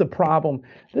is a problem.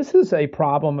 This is a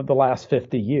problem of the last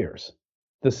 50 years.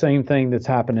 The same thing that's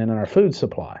happening in our food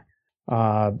supply.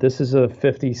 This is a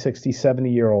 50, 60,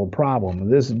 70-year-old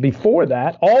problem. Before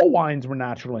that, all wines were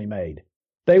naturally made.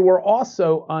 They were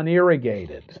also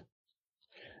unirrigated.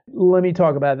 Let me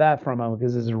talk about that for a moment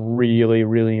because it's really,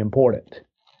 really important.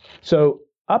 So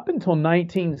up until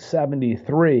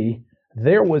 1973,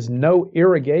 there was no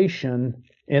irrigation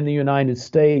in the United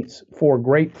States for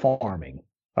grape farming.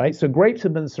 Right? So grapes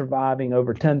have been surviving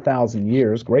over 10,000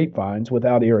 years, grapevines,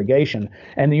 without irrigation.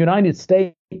 And the United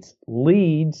States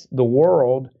leads the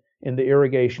world in the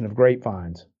irrigation of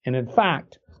grapevines. And in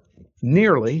fact,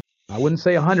 nearly, I wouldn't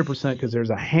say 100% because there's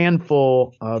a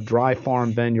handful of dry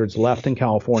farm vineyards left in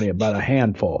California, about a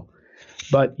handful.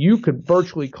 But you could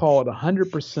virtually call it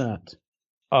 100%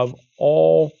 of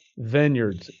all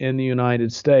vineyards in the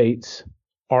United States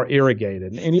are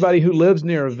irrigated. And anybody who lives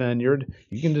near a vineyard,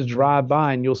 you can just drive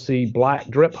by and you'll see black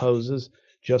drip hoses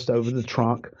just over the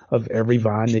trunk of every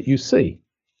vine that you see.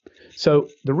 So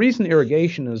the reason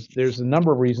irrigation is, there's a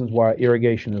number of reasons why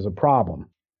irrigation is a problem.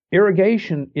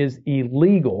 Irrigation is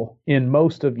illegal in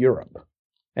most of Europe.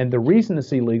 And the reason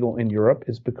it's illegal in Europe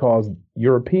is because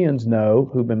Europeans know,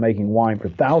 who've been making wine for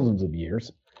thousands of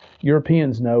years,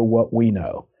 Europeans know what we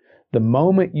know. The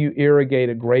moment you irrigate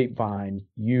a grapevine,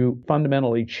 you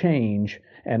fundamentally change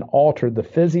and alter the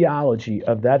physiology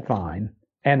of that vine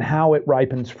and how it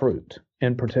ripens fruit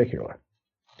in particular.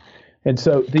 And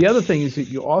so the other thing is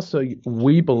that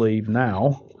we believe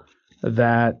now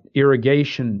that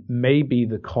irrigation may be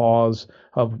the cause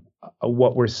of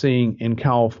what we're seeing in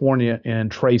California in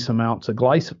trace amounts of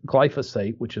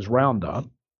glyphosate, which is Roundup.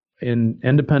 In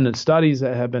independent studies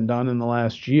that have been done in the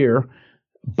last year,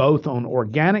 both on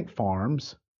organic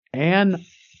farms and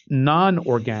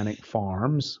non-organic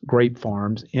farms, grape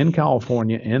farms in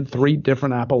California in 3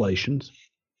 different appellations.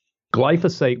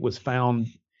 Glyphosate was found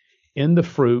in the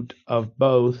fruit of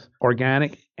both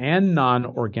organic and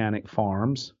non-organic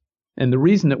farms. And the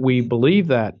reason that we believe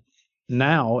that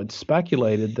now, it's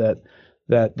speculated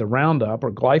that the Roundup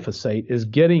or glyphosate is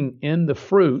getting in the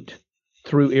fruit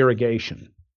through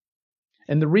irrigation.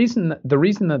 And the reason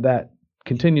that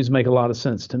continues to make a lot of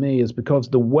sense to me is because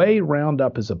the way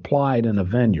Roundup is applied in a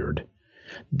vineyard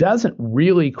doesn't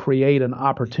really create an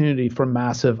opportunity for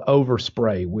massive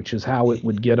overspray, which is how it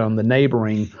would get on the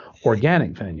neighboring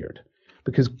organic vineyard,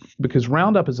 because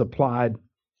Roundup is applied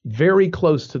very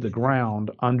close to the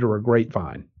ground under a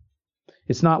grapevine.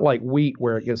 It's not like wheat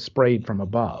where it gets sprayed from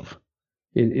above.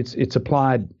 It's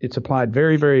applied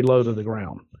very, very low to the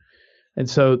ground. And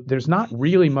so there's not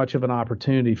really much of an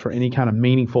opportunity for any kind of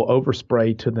meaningful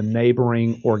overspray to the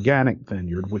neighboring organic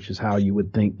vineyard, which is how you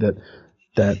would think that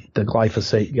the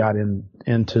glyphosate got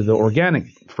into the organic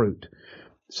fruit.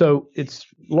 So it's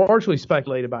largely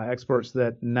speculated by experts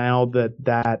that now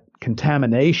that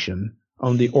contamination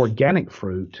on the organic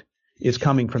fruit is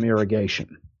coming from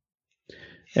irrigation.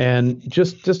 And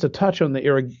just to touch on the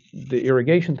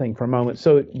irrigation thing for a moment.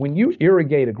 So when you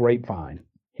irrigate a grapevine,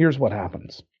 here's what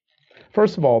happens.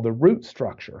 First of all, the root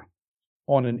structure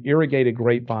on an irrigated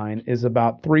grapevine is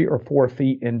about 3 or 4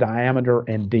 feet in diameter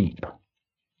and deep.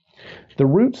 The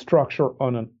root structure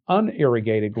on an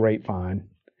unirrigated grapevine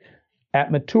at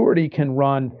maturity can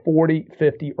run 40,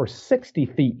 50, or 60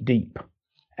 feet deep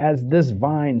as this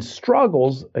vine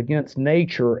struggles against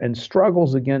nature and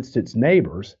struggles against its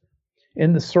neighbors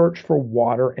in the search for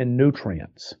water and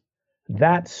nutrients.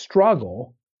 That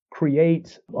struggle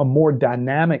creates a more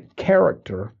dynamic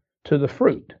character to the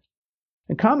fruit.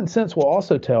 And common sense will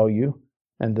also tell you,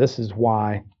 and this is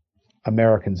why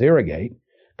Americans irrigate,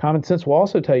 common sense will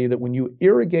also tell you that when you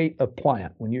irrigate a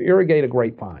plant, when you irrigate a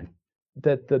grapevine,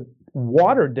 that the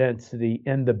water density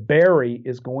in the berry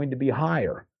is going to be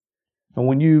higher. And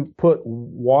when you put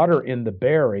water in the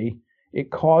berry,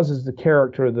 it causes the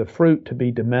character of the fruit to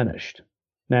be diminished.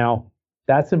 Now,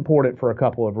 that's important for a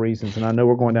couple of reasons. And I know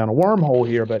we're going down a wormhole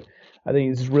here, but I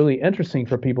think it's really interesting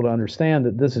for people to understand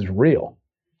that this is real.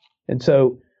 And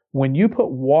so when you put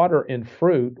water in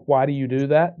fruit, why do you do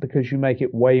that? Because you make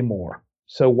it weigh more.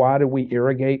 So why do we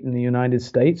irrigate in the United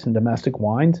States in domestic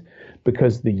wines?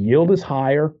 Because the yield is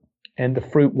higher and the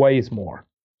fruit weighs more.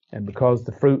 And because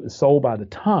the fruit is sold by the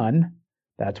ton,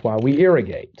 that's why we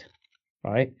irrigate,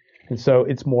 right? And so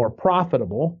it's more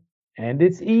profitable and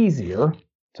it's easier.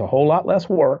 It's a whole lot less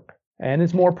work and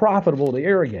it's more profitable to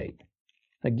irrigate.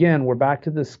 Again, we're back to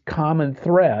this common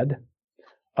thread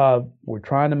of we're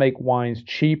trying to make wines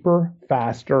cheaper,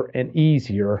 faster, and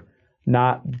easier,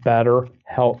 not better,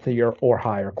 healthier, or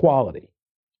higher quality.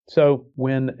 So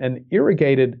when an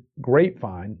irrigated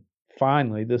grapevine,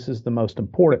 finally, this is the most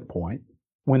important point,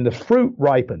 when the fruit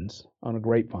ripens on a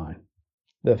grapevine,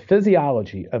 the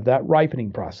physiology of that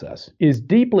ripening process is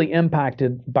deeply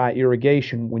impacted by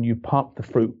irrigation when you pump the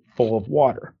fruit full of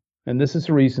water. And this is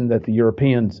the reason that the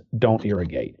Europeans don't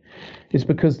irrigate. It's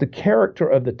because the character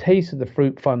of the taste of the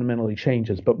fruit fundamentally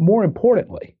changes. But more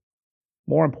importantly,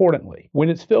 when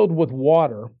it's filled with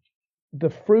water,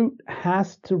 the fruit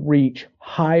has to reach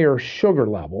higher sugar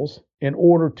levels in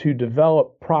order to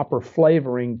develop proper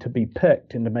flavoring to be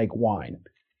picked and to make wine.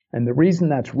 And the reason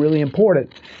that's really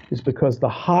important is because the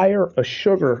higher the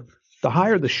sugar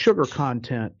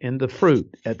content in the fruit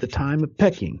at the time of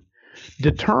picking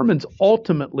determines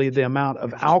ultimately the amount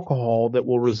of alcohol that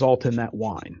will result in that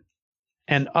wine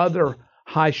and other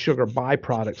high sugar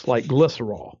byproducts like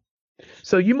glycerol.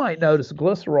 So you might notice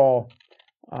glycerol,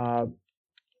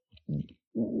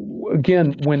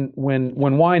 again,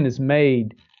 when wine is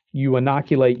made, you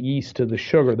inoculate yeast to the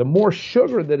sugar. The more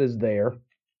sugar that is there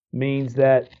means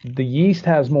that the yeast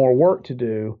has more work to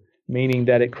do, meaning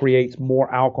that it creates more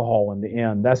alcohol in the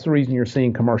end. That's the reason you're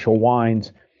seeing commercial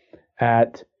wines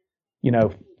at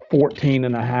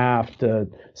 14.5 to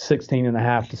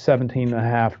 16.5 to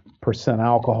 17.5%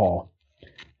 alcohol.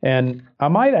 And I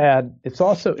might add, it's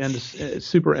also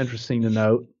super interesting to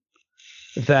note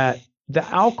that the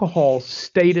alcohol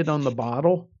stated on the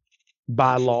bottle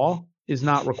by law is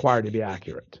not required to be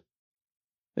accurate.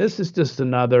 This is just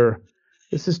another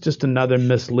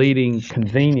misleading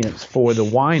convenience for the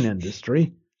wine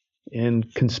industry in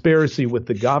conspiracy with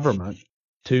the government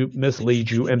to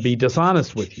mislead you and be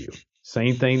dishonest with you.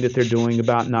 Same thing that they're doing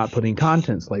about not putting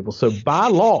contents labels. So by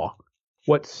law,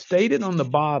 what's stated on the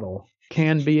bottle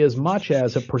can be as much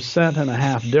as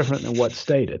 1.5% different than what's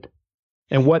stated.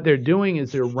 And what they're doing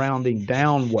is they're rounding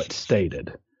down what's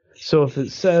stated. So if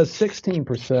it says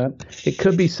 16%, it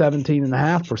could be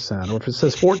 17.5%. Or if it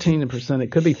says 14%,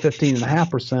 it could be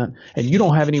 15.5%. And you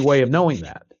don't have any way of knowing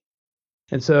that.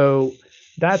 And so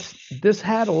this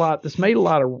made a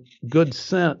lot of good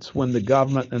sense when the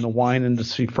government and the wine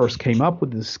industry first came up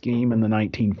with this scheme in the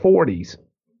 1940s,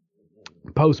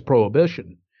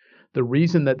 post-prohibition. The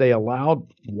reason that they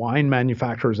allowed wine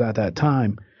manufacturers at that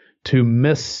time to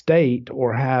misstate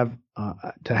or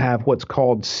to have what's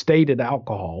called stated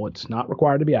alcohol. It's not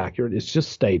required to be accurate. It's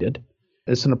just stated.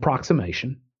 It's an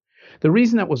approximation. The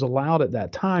reason that was allowed at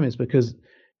that time is because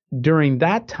during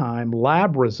that time,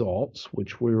 lab results,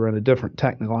 which we were in a different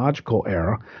technological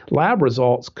era, lab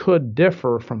results could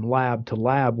differ from lab to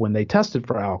lab when they tested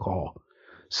for alcohol.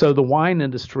 So the wine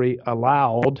industry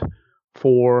allowed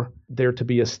for there to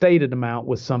be a stated amount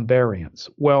with some variance.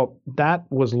 Well, that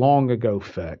was long ago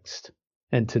fixed.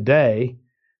 And today,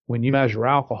 when you measure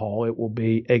alcohol, it will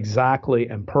be exactly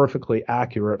and perfectly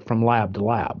accurate from lab to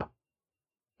lab,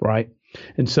 right?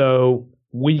 And so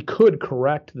we could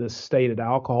correct this stated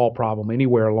alcohol problem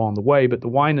anywhere along the way, but the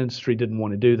wine industry didn't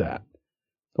want to do that.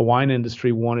 The wine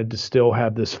industry wanted to still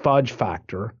have this fudge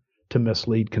factor to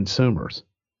mislead consumers.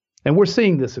 And we're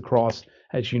seeing this across,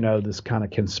 as you know, this kind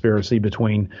of conspiracy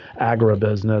between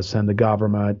agribusiness and the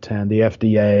government and the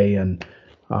FDA. And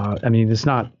I mean, it's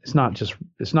not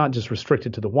just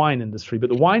restricted to the wine industry, but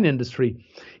the wine industry,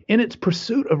 in its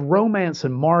pursuit of romance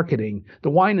and marketing, the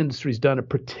wine industry's done a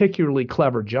particularly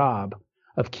clever job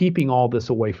of keeping all this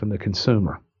away from the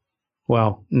consumer.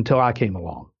 Well, until I came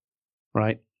along,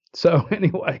 right? So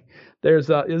anyway, there's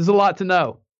a lot to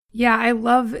know. Yeah, I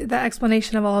love the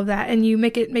explanation of all of that, and you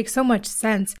make it make so much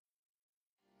sense.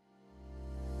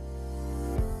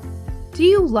 Do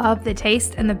you love the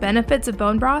taste and the benefits of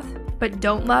bone broth, but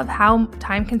don't love how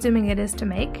time-consuming it is to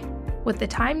make? With the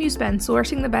time you spend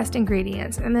sourcing the best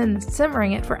ingredients and then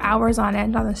simmering it for hours on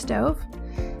end on the stove?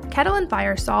 Kettle and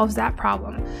Fire solves that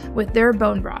problem with their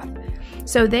bone broth.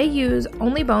 So they use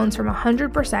only bones from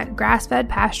 100% grass-fed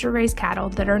pasture-raised cattle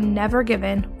that are never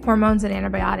given hormones and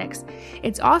antibiotics.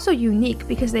 It's also unique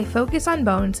because they focus on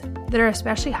bones that are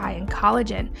especially high in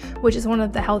collagen, which is one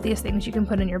of the healthiest things you can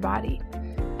put in your body.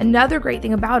 Another great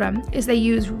thing about them is they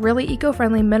use really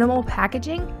eco-friendly minimal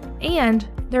packaging, and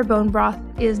their bone broth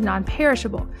is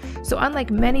non-perishable. So unlike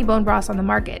many bone broths on the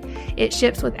market, it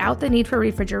ships without the need for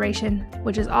refrigeration,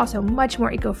 which is also much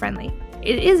more eco-friendly.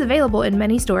 It is available in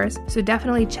many stores, so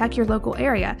definitely check your local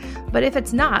area. But if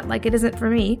it's not, like it isn't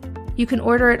for me, you can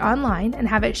order it online and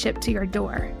have it shipped to your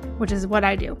door, which is what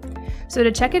I do. So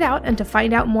to check it out and to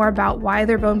find out more about why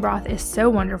their bone broth is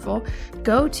so wonderful,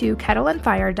 go to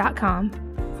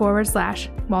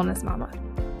kettleandfire.com/wellness mama.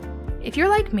 If you're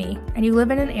like me and you live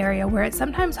in an area where it's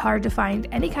sometimes hard to find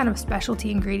any kind of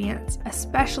specialty ingredients,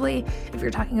 especially if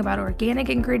you're talking about organic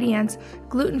ingredients,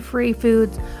 gluten-free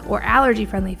foods, or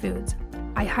allergy-friendly foods,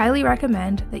 I highly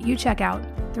recommend that you check out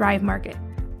Thrive Market.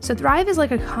 So Thrive is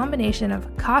like a combination of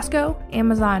Costco,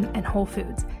 Amazon, and Whole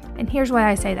Foods. And here's why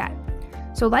I say that.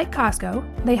 So like Costco,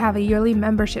 they have a yearly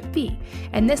membership fee,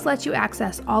 and this lets you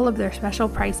access all of their special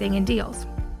pricing and deals.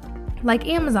 Like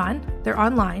Amazon, they're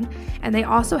online, and they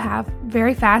also have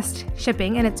very fast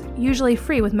shipping, and it's usually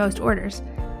free with most orders.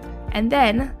 And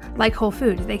then, like Whole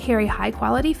Foods, they carry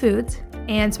high-quality foods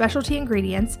and specialty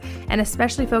ingredients, and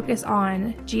especially focus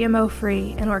on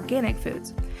GMO-free and organic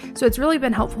foods. So it's really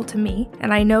been helpful to me,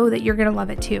 and I know that you're going to love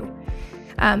it too.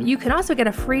 You can also get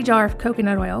a free jar of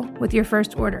coconut oil with your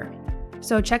first order.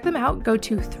 So check them out. Go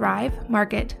to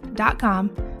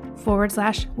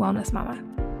thrivemarket.com/wellness mama.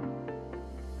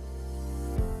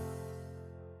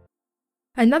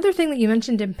 Another thing that you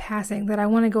mentioned in passing that I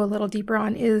want to go a little deeper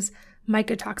on is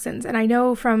mycotoxins. And I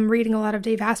know from reading a lot of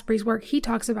Dave Asprey's work, he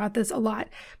talks about this a lot.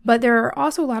 But there are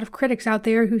also a lot of critics out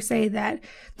there who say that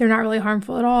they're not really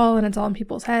harmful at all and it's all in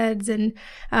people's heads and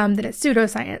that it's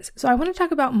pseudoscience. So I want to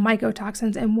talk about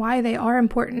mycotoxins and why they are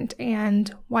important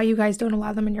and why you guys don't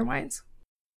allow them in your wines.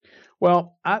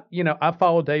 Well, I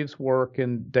follow Dave's work,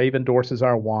 and Dave endorses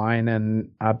our wine,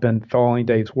 and I've been following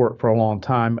Dave's work for a long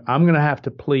time. I'm going to have to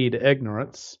plead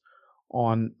ignorance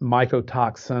on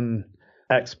mycotoxin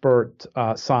expert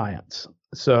science.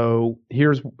 So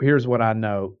here's what I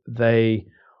know. They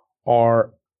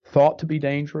are thought to be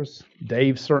dangerous.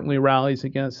 Dave certainly rallies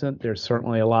against it. There's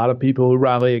certainly a lot of people who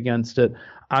rally against it.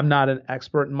 I'm not an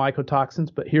expert in mycotoxins,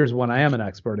 but here's what I am an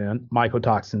expert in: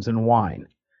 mycotoxins in wine.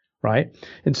 Right?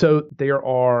 And so there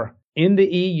are in the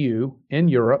EU, in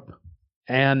Europe,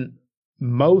 and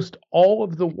most all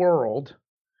of the world,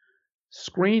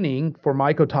 screening for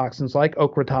mycotoxins like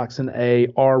ochratoxin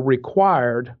A are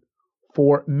required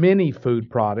for many food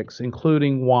products,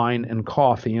 including wine and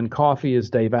coffee. And coffee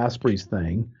is Dave Asprey's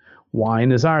thing.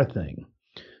 Wine is our thing.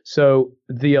 So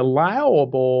the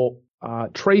allowable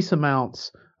trace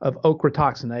amounts of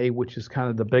ochratoxin A, which is kind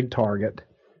of the big target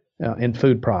in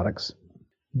food products,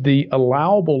 the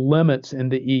allowable limits in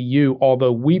the EU,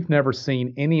 although we've never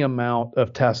seen any amount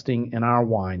of testing in our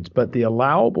wines, but the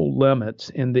allowable limits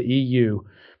in the EU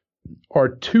are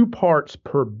 2 parts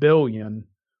per billion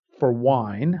for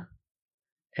wine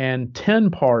and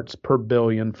 10 parts per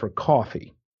billion for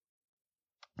coffee.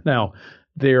 Now,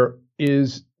 there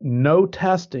is no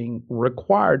testing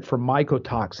required for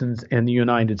mycotoxins in the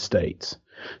United States.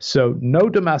 So no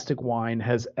domestic wine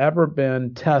has ever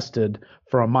been tested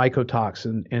for a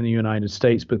mycotoxin in the United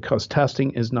States because testing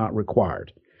is not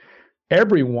required.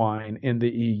 Every wine in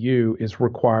the EU is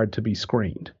required to be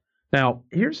screened. Now,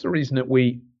 here's the reason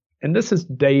that and this is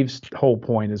Dave's whole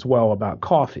point as well about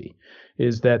coffee,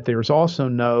 is that there's also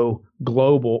no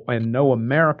global and no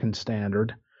American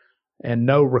standard and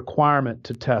no requirement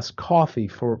to test coffee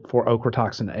for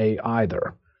ochratoxin A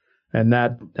either. And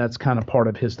that's kind of part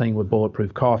of his thing with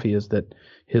Bulletproof Coffee, is that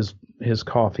his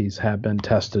coffees have been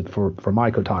tested for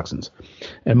mycotoxins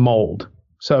and mold.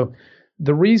 So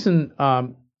the reason,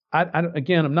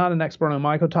 again, I'm not an expert on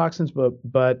mycotoxins,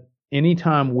 but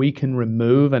anytime we can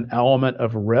remove an element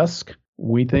of risk,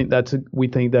 we think that's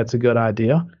a good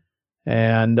idea.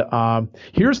 And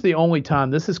here's the only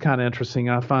time, this is kind of interesting.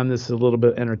 I find this a little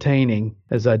bit entertaining,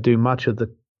 as I do much of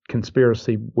the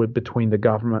conspiracy between the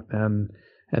government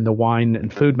and the wine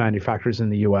and food manufacturers in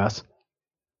the U.S.,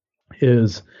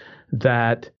 is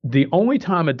that the only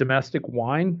time a domestic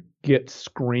wine gets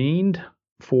screened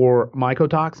for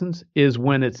mycotoxins is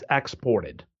when it's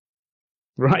exported,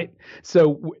 right?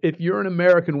 So if you're an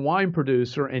American wine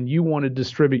producer and you want to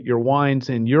distribute your wines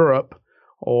in Europe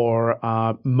or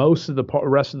most of the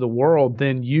rest of the world,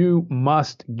 then you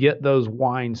must get those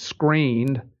wines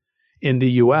screened in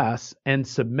the U.S. and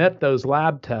submit those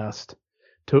lab tests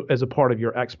as a part of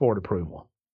your export approval.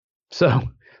 So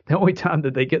the only time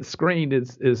that they get screened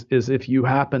is if you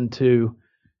happen to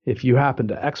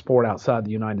export outside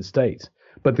the United States.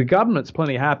 But the government's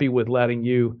plenty happy with letting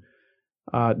you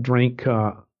drink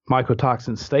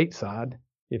mycotoxins stateside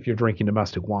if you're drinking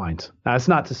domestic wines. Now, that's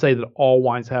not to say that all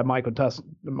wines have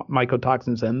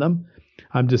mycotoxins in them.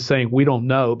 I'm just saying we don't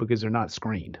know because they're not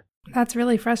screened. That's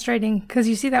really frustrating, because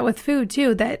you see that with food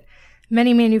too, that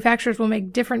many manufacturers will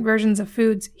make different versions of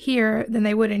foods here than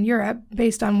they would in Europe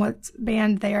based on what's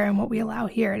banned there and what we allow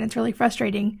here. And it's really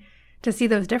frustrating to see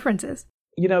those differences.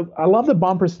 I love the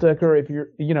bumper sticker. If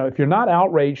you're not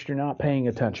outraged, you're not paying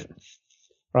attention,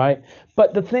 right?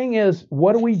 But the thing is,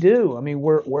 what do? I mean,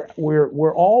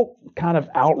 we're all kind of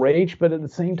outraged, but at the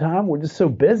same time, we're just so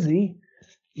busy,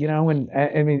 and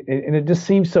it just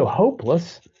seems so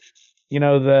hopeless,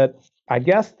 that I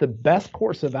guess the best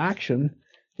course of action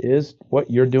is what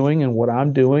you're doing and what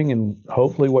I'm doing, and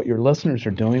hopefully what your listeners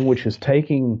are doing, which is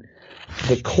taking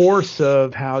the course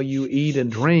of how you eat and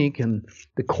drink and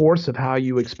the course of how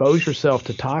you expose yourself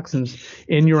to toxins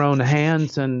in your own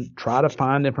hands, and try to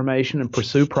find information and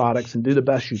pursue products and do the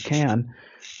best you can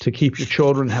to keep your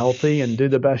children healthy and do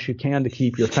the best you can to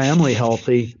keep your family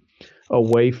healthy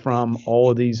away from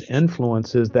all of these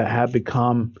influences that have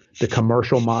become the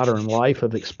commercial modern life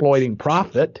of exploiting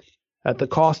profit at the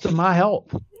cost of my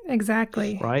health.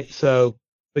 Exactly. Right. So,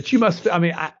 but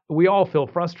we all feel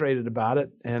frustrated about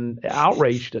it and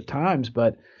outraged at times,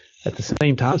 but at the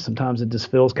same time, sometimes it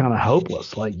just feels kind of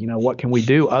hopeless. Like, what can we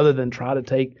do other than try to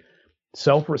take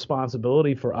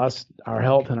self-responsibility for us, our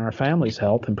health, and our family's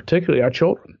health, and particularly our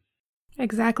children?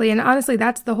 Exactly. And honestly,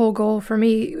 that's the whole goal for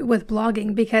me with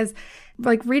blogging, because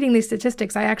like reading these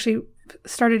statistics, I actually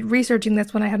started researching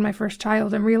this when I had my first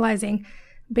child and realizing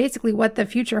basically what the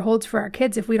future holds for our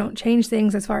kids if we don't change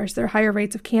things as far as their higher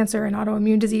rates of cancer and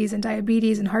autoimmune disease and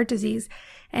diabetes and heart disease,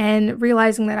 and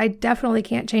realizing that I definitely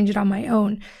can't change it on my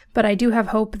own. But I do have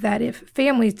hope that if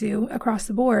families do across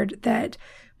the board, that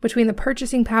between the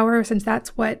purchasing power, since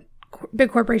that's what big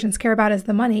corporations care about is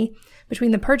the money,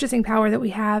 between the purchasing power that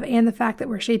we have and the fact that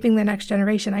we're shaping the next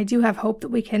generation, I do have hope that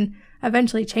we can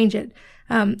eventually change it.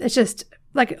 It's just,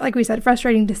 like we said,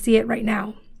 frustrating to see it right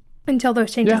now until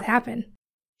those changes happen.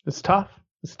 It's tough.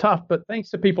 But thanks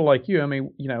to people like you,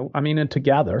 and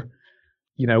together,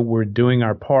 we're doing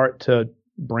our part to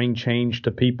bring change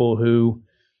to people who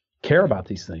care about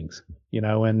these things,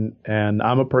 and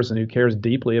I'm a person who cares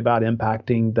deeply about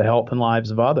impacting the health and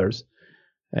lives of others.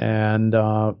 And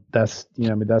that's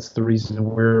the reason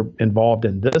we're involved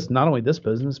in this, not only this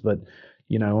business, but,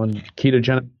 in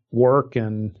ketogenic work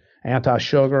and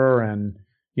anti-sugar and,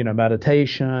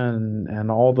 meditation and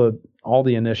all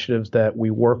the initiatives that we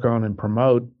work on and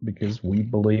promote, because we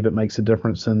believe it makes a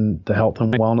difference in the health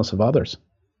and wellness of others.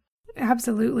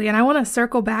 Absolutely. And I want to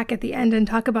circle back at the end and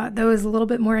talk about those a little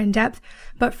bit more in depth.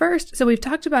 But first, so we've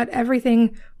talked about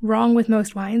everything wrong with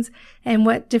most wines and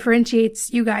what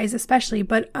differentiates you guys especially.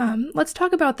 But let's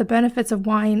talk about the benefits of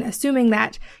wine, assuming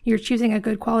that you're choosing a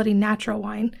good quality natural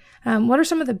wine. What are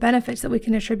some of the benefits that we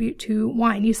can attribute to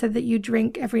wine? You said that you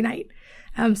drink every night.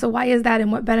 So why is that,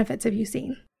 and what benefits have you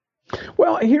seen?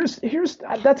 Well,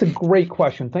 that's a great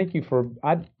question. Thank you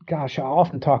I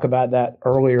often talk about that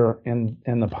earlier in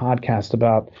the podcast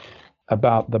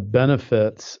about the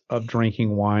benefits of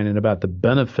drinking wine and about the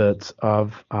benefits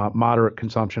of moderate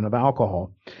consumption of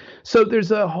alcohol. So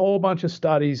there's a whole bunch of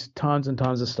studies, tons and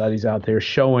tons of studies out there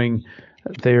showing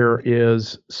there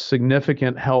is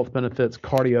significant health benefits,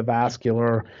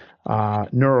 cardiovascular,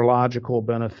 neurological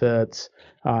benefits,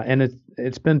 and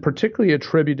it's been particularly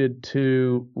attributed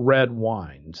to red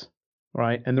wines,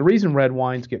 right? And the reason red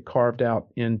wines get carved out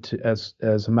into as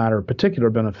a matter of particular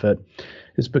benefit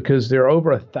is because there are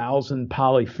over 1,000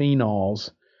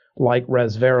 polyphenols, like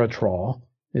resveratrol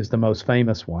is the most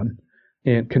famous one,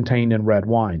 contained in red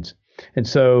wines. And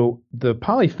so the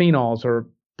polyphenols are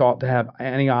thought to have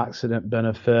antioxidant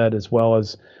benefit as well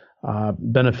as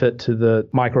benefit to the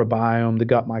microbiome, the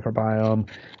gut microbiome,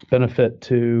 benefit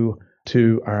to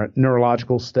our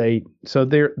neurological state. So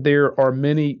there are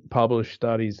many published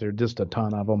studies, there are just a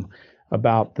ton of them,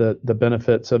 about the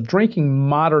benefits of drinking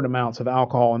moderate amounts of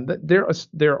alcohol. And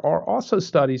there are also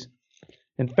studies,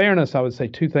 in fairness, I would say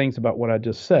two things about what I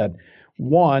just said.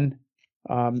 One,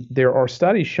 there are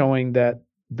studies showing that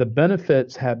the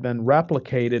benefits have been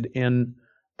replicated in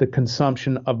the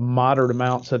consumption of moderate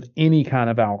amounts of any kind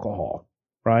of alcohol,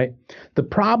 right? The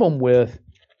problem with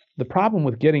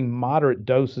getting moderate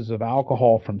doses of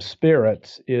alcohol from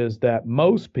spirits is that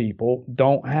most people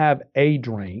don't have a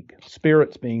drink,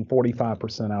 spirits being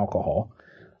 45% alcohol,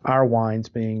 our wines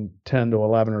being 10 to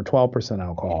 11 or 12%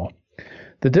 alcohol.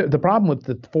 The problem with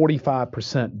the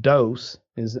 45% dose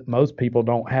is that most people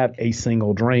don't have a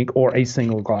single drink or a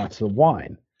single glass of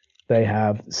wine. They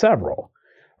have several,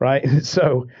 right?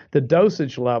 So the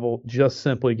dosage level just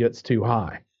simply gets too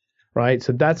high, right?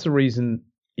 So that's the reason,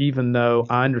 even though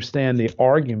I understand the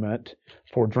argument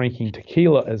for drinking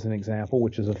tequila as an example,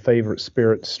 which is a favorite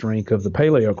spirits drink of the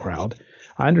paleo crowd,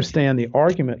 I understand the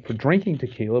argument for drinking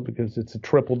tequila because it's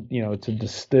it's a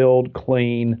distilled,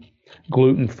 clean,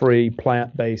 gluten-free,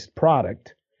 plant-based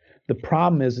product. The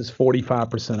problem is it's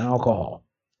 45% alcohol.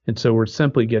 And so we're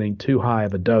simply getting too high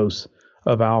of a dose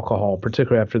of alcohol,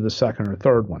 particularly after the second or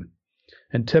third one.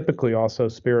 And typically also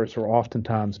spirits are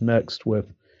oftentimes mixed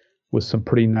with some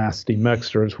pretty nasty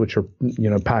mixtures, which are,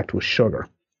 packed with sugar.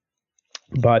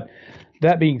 But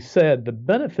that being said, the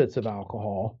benefits of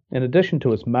alcohol, in addition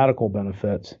to its medical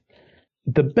benefits,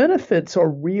 the benefits are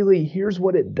really, here's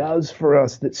what it does for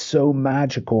us that's so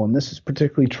magical, and this is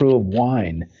particularly true of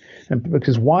wine, and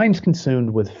because wine's consumed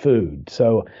with food.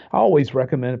 So I always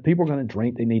recommend if people are going to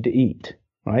drink, they need to eat,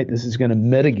 right? This is going to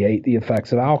mitigate the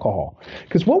effects of alcohol.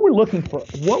 Because what we're looking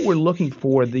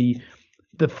for,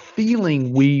 the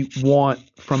feeling we want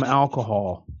from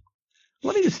alcohol.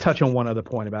 Let me just touch on one other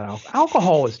point about alcohol.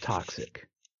 Alcohol is toxic.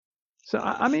 So,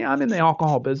 I'm in the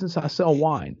alcohol business. I sell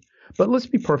wine. But let's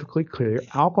be perfectly clear,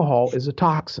 alcohol is a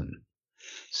toxin.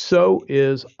 So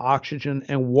is oxygen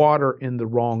and water in the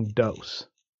wrong dose.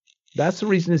 That's the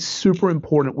reason it's super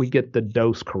important we get the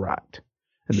dose correct.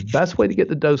 And the best way to get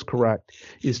the dose correct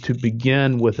is to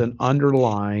begin with an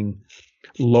underlying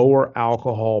lower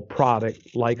alcohol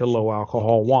product like a low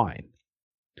alcohol wine.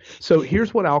 So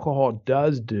here's what alcohol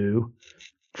does do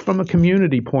from a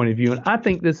community point of view, and I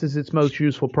think this is its most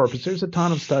useful purpose. There's a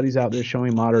ton of studies out there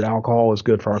showing moderate alcohol is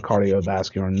good for our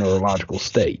cardiovascular and neurological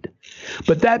state.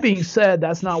 But that being said,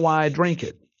 that's not why I drink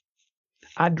it.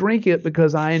 I drink it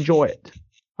because I enjoy it.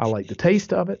 I like the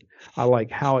taste of it. I like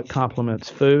how it complements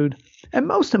food. And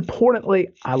most importantly,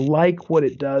 I like what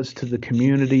it does to the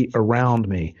community around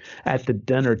me at the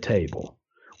dinner table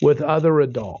with other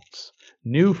adults,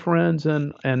 new friends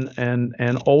and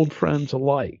old friends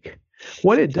alike.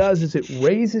 What it does is it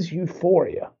raises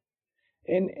euphoria.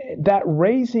 And that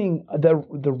raising, the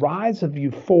rise of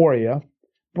euphoria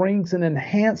brings an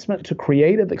enhancement to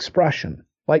creative expression,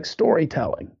 like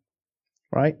storytelling,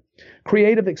 right?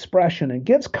 Creative expression, and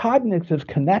gives cognitive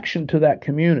connection to that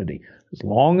community, as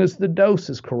long as the dose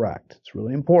is correct. It's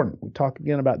really important. We'll talk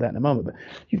again about that in a moment. But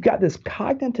you've got this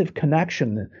cognitive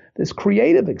connection, this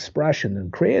creative expression,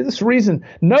 and this reason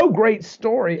no great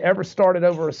story ever started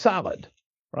over a salad.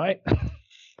 Right?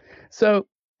 So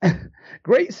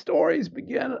great stories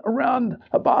begin around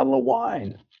a bottle of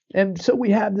wine. And so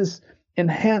we have this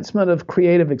enhancement of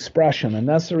creative expression. And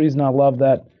that's the reason I love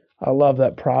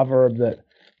that proverb that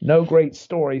no great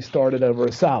story started over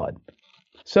a salad.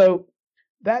 So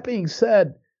that being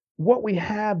said, what we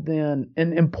have then,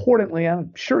 and importantly,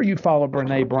 I'm sure you follow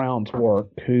Brene Brown's work,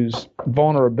 whose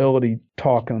vulnerability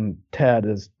talk on TED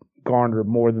has garnered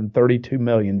more than 32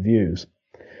 million views.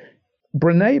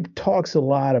 Brene talks a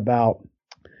lot about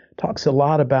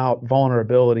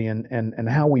vulnerability and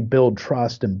how we build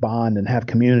trust and bond and have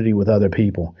community with other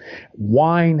people.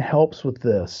 Wine helps with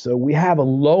this. So we have a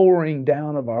lowering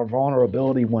down of our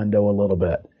vulnerability window a little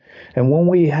bit. And when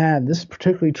we have, this is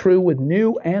particularly true with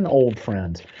new and old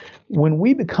friends, when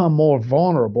we become more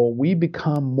vulnerable, we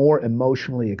become more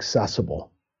emotionally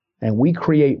accessible and we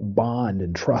create bond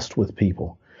and trust with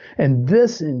people. And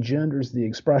this engenders the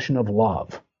expression of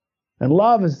love. And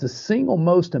love is the single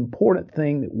most important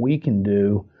thing that we can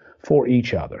do for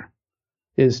each other,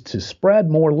 is to spread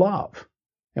more love.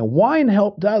 And wine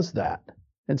help does that.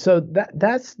 And so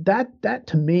that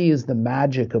to me is the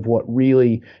magic of what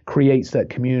really creates that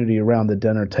community around the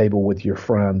dinner table with your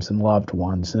friends and loved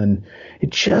ones. And it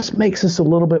just makes us a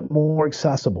little bit more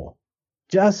accessible,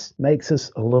 just makes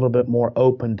us a little bit more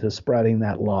open to spreading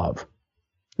that love.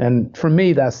 And for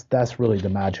me, that's really the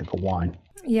magic of wine.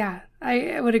 Yeah,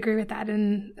 I would agree with that.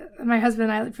 And my husband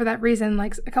and I, for that reason,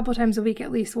 like a couple times a week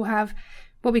at least, we'll have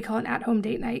what we call an at-home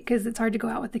date night, because it's hard to go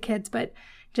out with the kids. But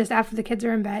just after the kids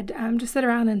are in bed, just sit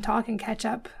around and talk and catch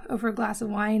up over a glass of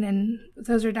wine. And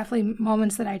those are definitely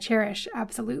moments that I cherish.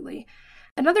 Absolutely.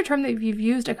 Another term that you've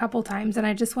used a couple times, and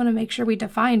I just want to make sure we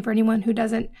define for anyone who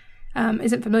isn't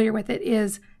familiar with it,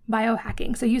 is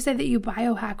biohacking. So you say that you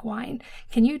biohack wine.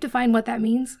 Can you define what that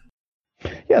means?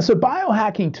 Yeah. So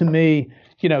biohacking to me,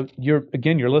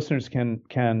 your listeners can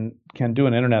do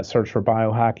an internet search for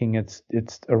biohacking.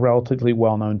 It's a relatively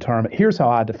well-known term. Here's how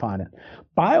I define it.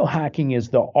 Biohacking is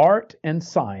the art and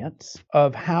science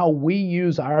of how we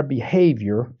use our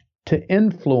behavior to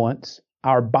influence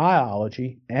our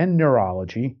biology and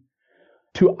neurology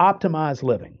to optimize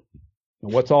living.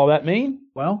 And what's all that mean?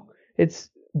 Well,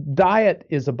 diet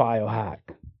is a biohack.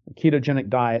 A ketogenic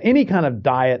diet, any kind of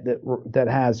diet that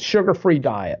has sugar-free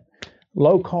diet,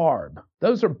 low carb.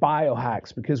 Those are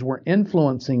biohacks because we're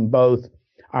influencing both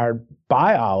our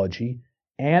biology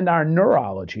and our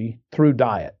neurology through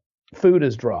diet. Food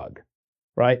is drug,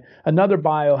 right? Another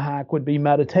biohack would be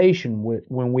meditation.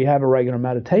 When we have a regular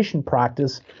meditation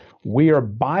practice, we are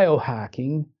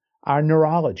biohacking our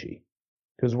neurology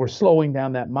because we're slowing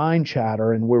down that mind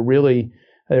chatter, and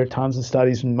there are tons of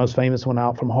studies, and the most famous one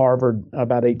out from Harvard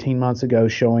about 18 months ago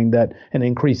showing that an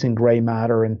increase in gray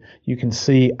matter, and you can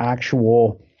see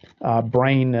actual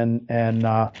brain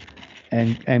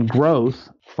and growth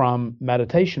from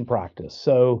meditation practice.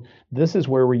 So this is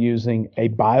where we're using a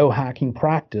biohacking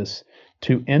practice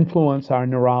to influence our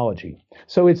neurology.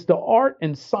 So it's the art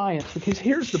and science, because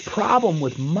here's the problem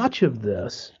with much of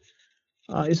this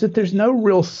is that there's no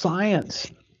real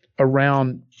science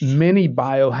around many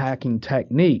biohacking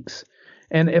techniques.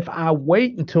 And if I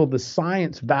wait until the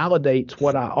science validates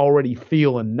what I already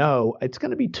feel and know, it's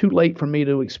going to be too late for me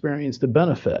to experience the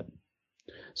benefit.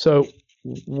 So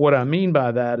what I mean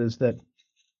by that is that,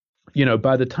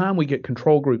 by the time we get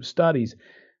control group studies,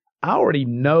 I already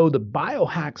know the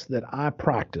biohacks that I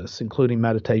practice, including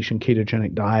meditation,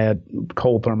 ketogenic diet,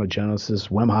 cold thermogenesis,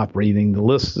 Wim Hof breathing. The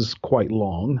list is quite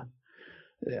long.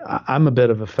 I'm a bit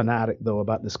of a fanatic, though,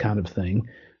 about this kind of thing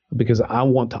because I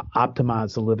want to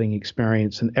optimize the living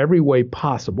experience in every way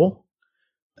possible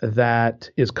that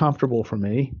is comfortable for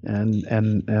me.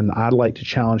 And I'd like to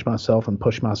challenge myself and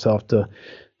push myself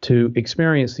to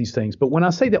experience these things. But when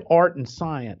I say the art and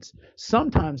science,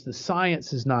 sometimes the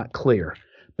science is not clear.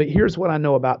 But here's what I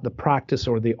know about the practice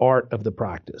or the art of the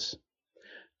practice.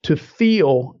 To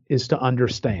feel is to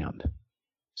understand.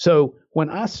 So when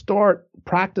I start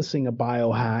practicing a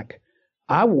biohack,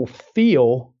 I will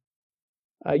feel,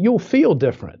 you'll feel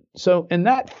different. So in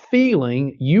that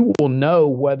feeling, you will know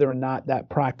whether or not that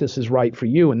practice is right for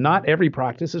you. And not every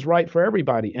practice is right for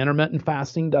everybody. Intermittent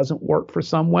fasting doesn't work for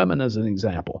some women, as an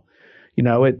example.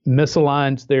 It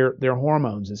misaligns their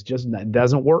hormones. It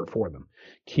doesn't work for them.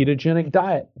 Ketogenic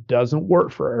diet doesn't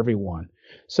work for everyone.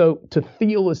 So to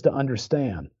feel is to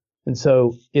understand. And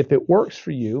so if it works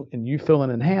for you and you feel an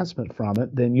enhancement from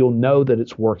it, then you'll know that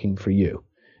it's working for you.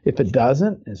 If it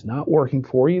doesn't, it's not working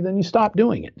for you, then you stop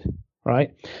doing it,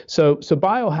 right? So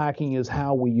biohacking is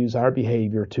how we use our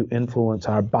behavior to influence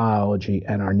our biology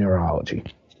and our neurology.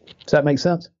 Does that make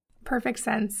sense? Perfect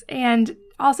sense. And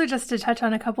also just to touch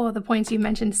on a couple of the points you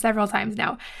mentioned several times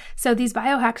now. So these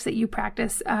biohacks that you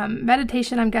practice,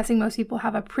 meditation, I'm guessing most people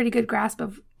have a pretty good grasp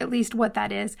of at least what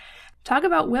that is. Talk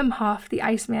about Wim Hof, the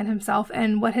Iceman himself,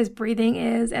 and what his breathing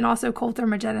is, and also cold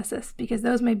thermogenesis, because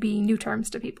those may be new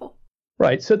terms to people.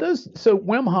 Right. So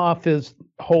Wim Hof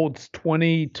holds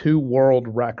 22 world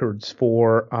records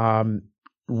for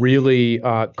really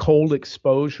cold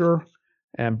exposure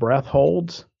and breath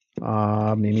holds.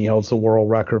 He holds the world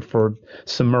record for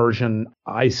submersion,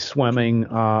 ice swimming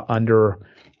under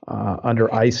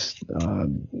ice,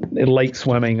 lake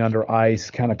swimming under ice,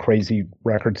 kind of crazy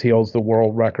records. He holds the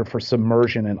world record for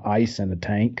submersion in ice in a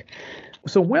tank.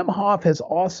 So Wim Hof has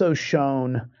also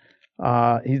shown,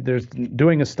 there's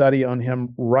doing a study on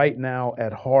him right now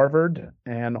at Harvard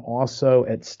and also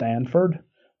at Stanford,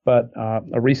 but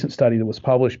a recent study that was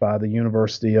published by the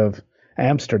University of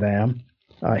Amsterdam.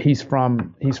 He's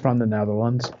from the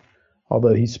Netherlands.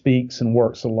 although he speaks and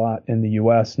works a lot in the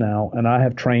U.S. now. And I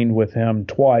have trained with him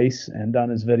twice and done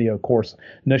his video course.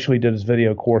 Initially did his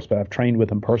video course, but I've trained with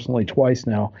him personally twice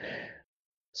now.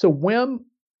 So Wim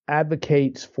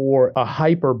advocates for a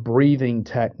hyper breathing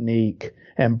technique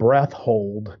and breath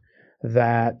hold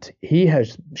that he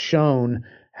has shown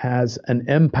has an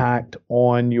impact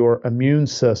on your immune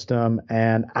system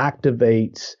and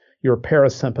activates your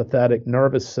parasympathetic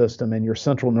nervous system and your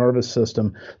central nervous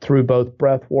system through both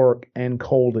breath work and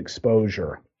cold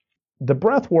exposure. The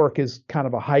breath work is kind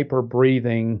of a hyper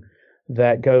breathing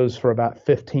that goes for about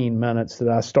 15 minutes that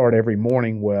I start every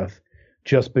morning with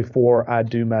just before I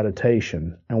do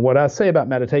meditation. And what I say about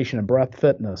meditation and breath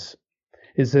fitness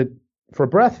is that for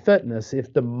breath fitness,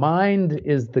 if the mind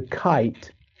is the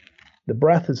kite, the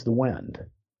breath is the wind,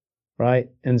 right?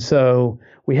 And so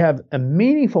we have a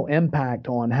meaningful impact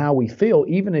on how we feel,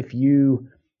 even if you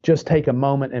just take a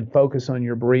moment and focus on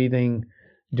your breathing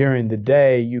during the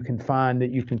day. You can find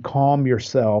that you can calm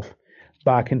yourself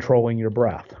by controlling your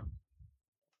breath.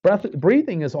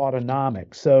 Breathing is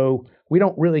autonomic, so we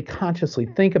don't really consciously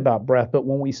think about breath, but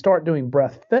when we start doing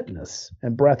breath fitness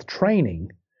and breath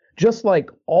training, just like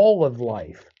all of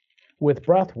life with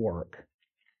breath work,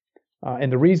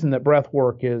 and the reason that breath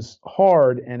work is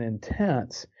hard and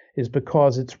intense is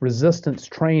because it's resistance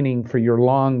training for your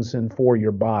lungs and for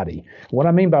your body. What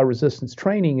I mean by resistance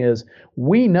training is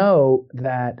we know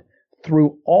that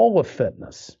through all of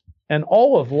fitness and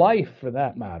all of life for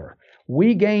that matter,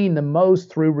 we gain the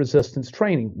most through resistance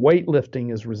training.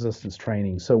 Weightlifting is resistance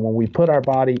training. So when we put our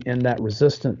body in that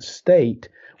resistant state,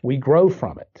 we grow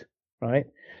from it, right?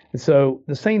 And so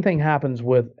the same thing happens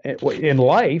in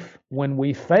life when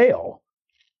we fail.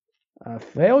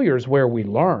 Failure is where we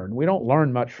learn. We don't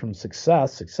learn much from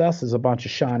success. Success is a bunch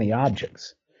of shiny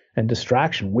objects and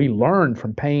distraction. We learn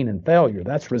from pain and failure.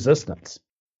 That's resistance,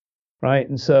 right?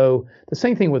 And so the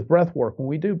same thing with breath work. When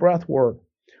we do breath work,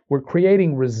 we're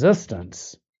creating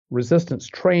resistance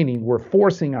training. We're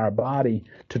forcing our body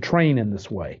to train in this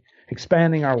way,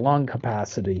 expanding our lung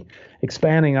capacity,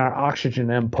 expanding our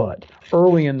oxygen input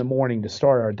early in the morning to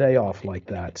start our day off like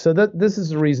that. So this is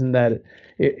the reason that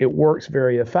it works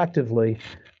very effectively.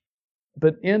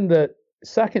 But in the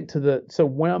second so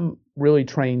Wim really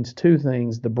trains two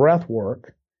things, the breath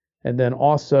work and then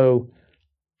also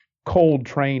cold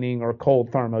training or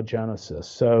cold thermogenesis.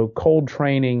 So cold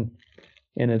training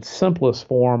in its simplest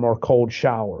form are cold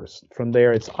showers. From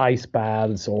there, it's ice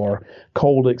baths or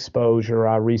cold exposure.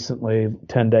 I recently,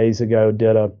 10 days ago,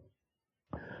 did a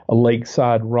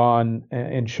lakeside run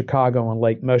in Chicago on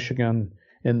Lake Michigan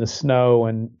in the snow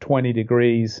and 20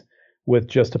 degrees with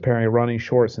just a pair of running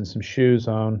shorts and some shoes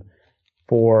on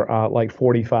for like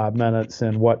 45 minutes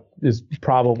in what is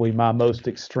probably my most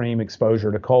extreme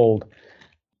exposure to cold.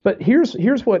 But here's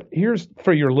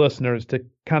for your listeners to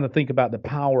kind of think about the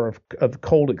power of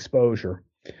cold exposure.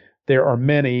 There are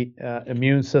many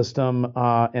immune system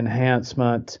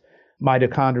enhancement,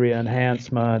 mitochondria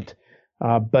enhancement,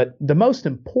 but the most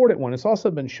important one, it's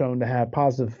also been shown to have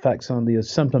positive effects on the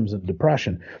symptoms of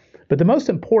depression. But the most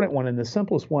important one and the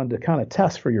simplest one to kind of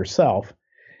test for yourself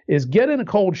is get in a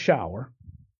cold shower.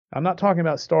 I'm not talking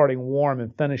about starting warm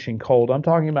and finishing cold. I'm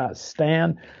talking about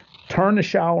turn the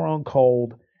shower on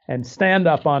cold, and stand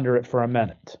up under it for a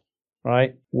minute,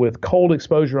 right? With cold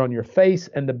exposure on your face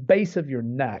and the base of your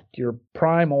neck, your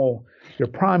primal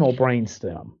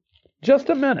brainstem. Just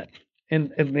a minute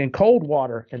in cold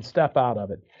water and step out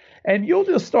of it. And you'll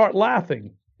just start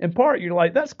laughing. In part, you're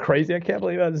like, that's crazy. I can't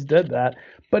believe I just did that.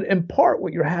 But in part,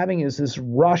 what you're having is this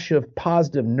rush of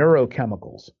positive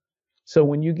neurochemicals. So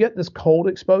when you get this cold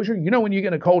exposure, when you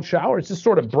get a cold shower, it's just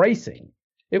sort of bracing.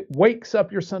 It wakes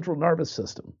up your central nervous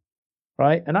system.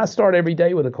 Right? And I start every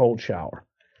day with a cold shower.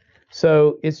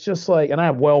 So it's just like, and I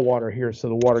have well water here, so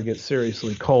the water gets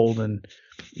seriously cold. And,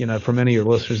 for many of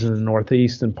your listeners in the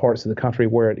Northeast and parts of the country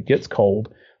where it gets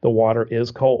cold, the water is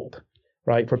cold,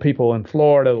 right? For people in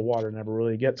Florida, the water never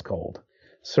really gets cold.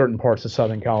 Certain parts of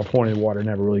Southern California, the water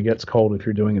never really gets cold if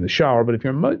you're doing it in the shower. But if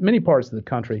you're in many parts of the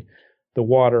country, the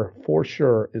water for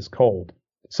sure is cold.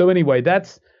 So anyway,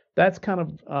 that's kind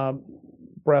of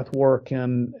breath work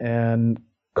and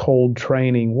cold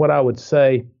training. What I would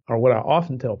say, or what I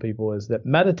often tell people, is that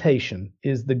meditation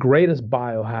is the greatest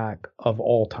biohack of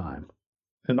all time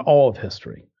in all of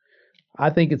history. I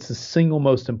think it's the single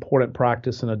most important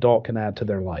practice an adult can add to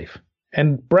their life.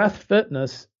 And breath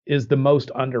fitness is the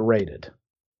most underrated.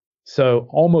 So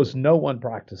almost no one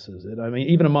practices it. I mean,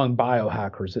 even among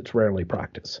biohackers, it's rarely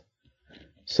practiced.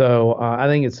 So I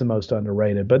think it's the most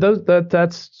underrated. But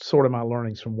that's sort of my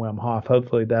learnings from Wim Hof.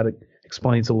 Hopefully that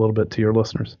explains a little bit to your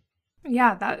listeners.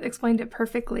 Yeah, that explained it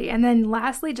perfectly. And then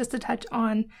lastly, just to touch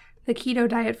on the keto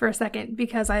diet for a second,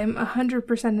 because I'm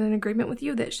 100% in agreement with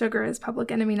you that sugar is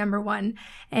public enemy number one.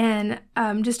 And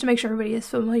just to make sure everybody is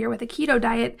familiar with a keto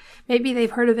diet, maybe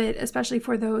they've heard of it, especially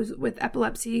for those with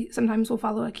epilepsy. Sometimes we'll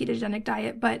follow a ketogenic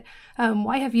diet, but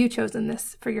why have you chosen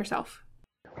this for yourself?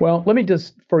 Well, let me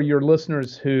just, for your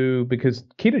listeners because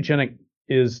ketogenic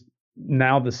is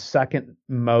now the second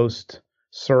most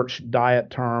searched diet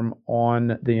term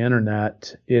on the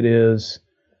internet. It is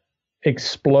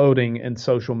exploding in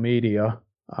social media.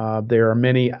 There are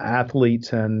many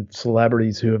athletes and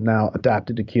celebrities who have now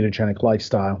adapted to ketogenic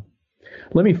lifestyle.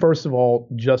 Let me first of all,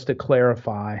 just to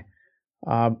clarify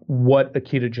what a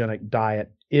ketogenic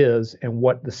diet is and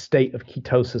what the state of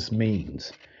ketosis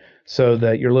means, so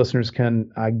that your listeners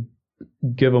can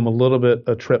give them a little bit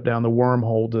a trip down the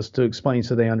wormhole just to explain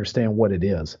so they understand what it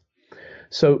is.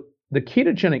 So the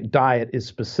ketogenic diet is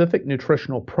specific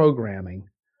nutritional programming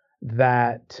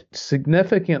that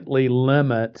significantly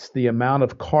limits the amount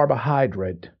of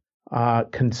carbohydrate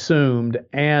consumed,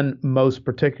 and most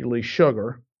particularly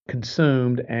sugar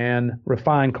consumed, and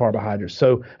refined carbohydrates.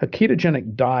 So a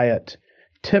ketogenic diet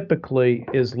typically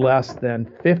is less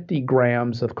than 50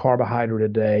 grams of carbohydrate a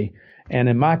day. And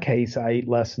in my case, I eat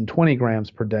less than 20 grams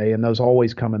per day, and those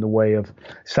always come in the way of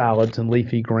salads and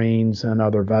leafy greens and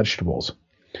other vegetables.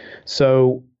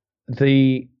 So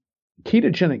the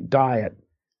ketogenic diet,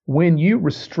 when you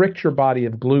restrict your body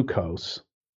of glucose,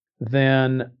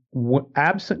 then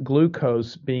absent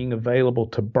glucose being available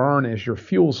to burn as your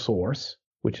fuel source,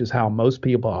 which is how most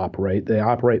people operate, they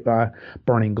operate by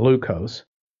burning glucose.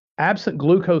 Absent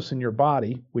glucose in your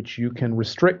body, which you can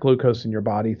restrict glucose in your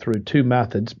body through two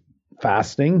methods: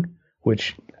 fasting,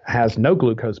 which has no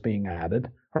glucose being added,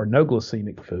 or no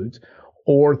glycemic foods,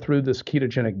 or through this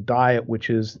ketogenic diet, which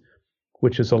is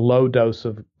a low dose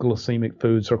of glycemic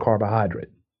foods or carbohydrate.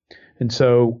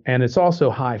 And it's also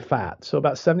high fat. So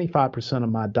about 75% of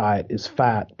my diet is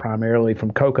fat, primarily from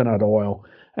coconut oil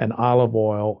and olive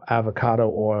oil,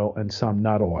 avocado oil, and some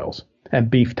nut oils,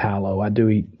 and beef tallow. I do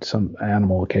eat some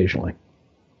animal occasionally.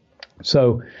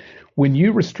 So when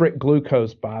you restrict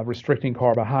glucose by restricting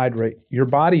carbohydrate, your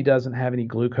body doesn't have any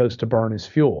glucose to burn as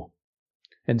fuel.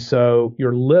 And so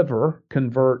your liver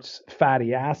converts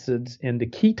fatty acids into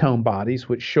ketone bodies,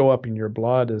 which show up in your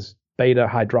blood as beta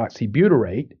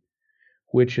hydroxybutyrate,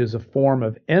 which is a form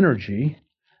of energy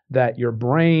that your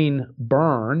brain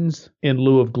burns in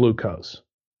lieu of glucose.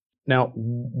 Now,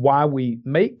 why we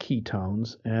make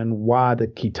ketones and why the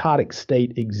ketotic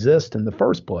state exists in the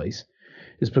first place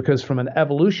is because from an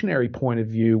evolutionary point of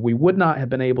view, we would not have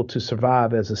been able to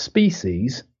survive as a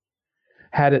species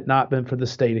had it not been for the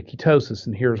state of ketosis.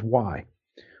 And here's why.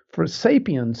 For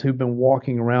sapiens who've been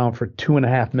walking around for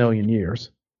 2.5 million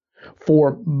years,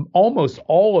 for almost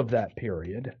all of that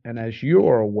period, and as you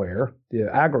are aware, the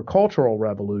agricultural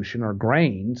revolution, or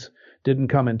grains, didn't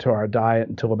come into our diet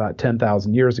until about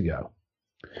 10,000 years ago.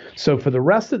 So for the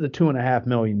rest of the 2.5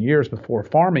 million years before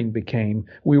farming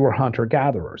we were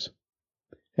hunter-gatherers.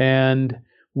 And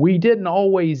we didn't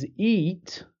always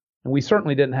eat, and we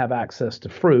certainly didn't have access to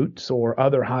fruits or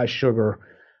other high-sugar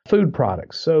food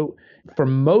products. So for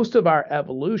most of our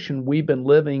evolution, we've been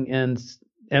living in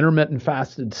intermittent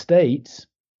fasted states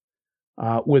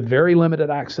with very limited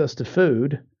access to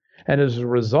food. And as a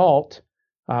result,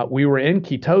 we were in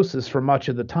ketosis for much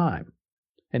of the time.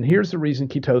 And here's the reason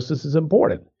ketosis is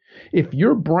important. If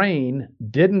your brain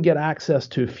didn't get access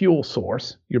to a fuel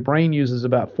source, your brain uses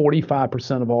about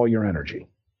 45% of all your energy.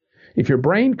 If your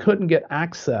brain couldn't get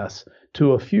access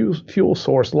to a fuel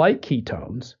source like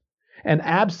ketones, and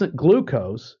absent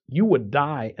glucose, you would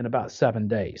die in about 7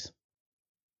 days,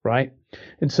 right?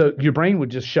 And so your brain would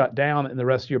just shut down and the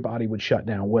rest of your body would shut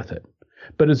down with it.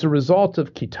 But as a result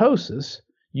of ketosis,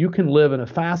 you can live in a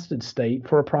fasted state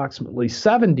for approximately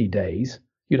 70 days.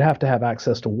 You'd have to have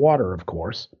access to water, of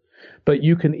course, but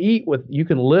you can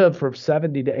live for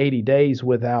 70 to 80 days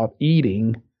without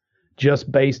eating,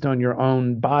 just based on your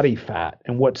own body fat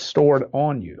and what's stored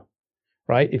on you,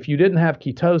 right? If you didn't have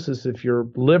ketosis, if your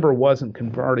liver wasn't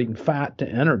converting fat to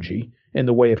energy in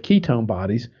the way of ketone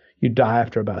bodies, you'd die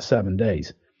after about 7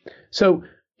 days. So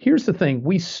here's the thing.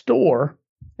 We store,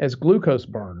 as glucose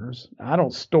burners, I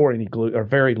don't store any or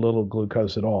very little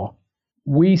glucose at all.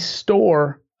 We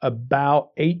store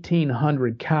about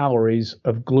 1,800 calories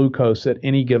of glucose at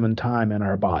any given time in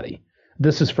our body.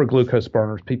 This is for glucose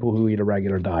burners, people who eat a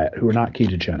regular diet, who are not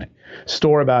ketogenic.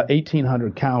 Store about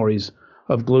 1,800 calories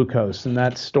of glucose, and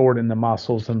that's stored in the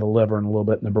muscles and the liver and a little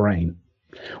bit in the brain.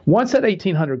 Once that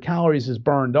 1,800 calories is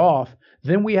burned off,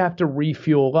 then we have to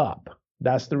refuel up.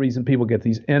 That's the reason people get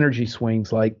these energy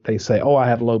swings, like they say, oh, I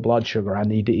have low blood sugar, I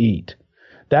need to eat.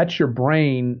 That's your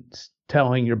brain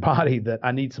telling your body that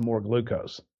I need some more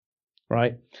glucose,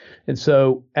 right? And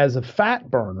so as a fat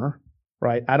burner,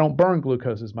 right, I don't burn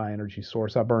glucose as my energy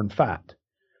source, I burn fat.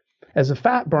 As a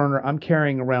fat burner, I'm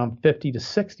carrying around 50 to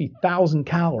 60,000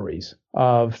 calories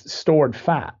of stored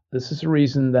fat. This is the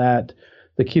reason that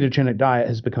the ketogenic diet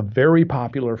has become very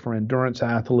popular for endurance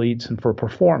athletes and for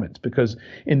performance, because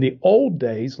in the old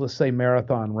days, let's say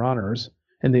marathon runners,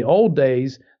 in the old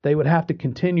days, they would have to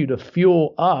continue to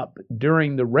fuel up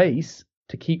during the race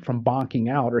to keep from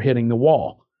bonking out or hitting the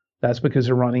wall. That's because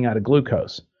they're running out of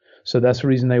glucose. So that's the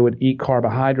reason they would eat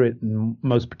carbohydrate, and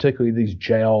most particularly these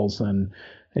gels and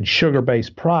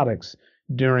sugar-based products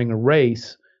during a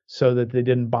race, so that they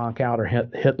didn't bonk out or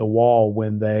hit the wall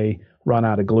when they run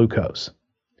out of glucose.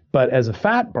 But as a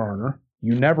fat burner,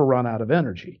 you never run out of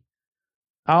energy.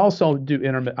 I also do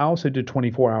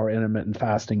 24-hour intermittent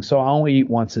fasting, so I only eat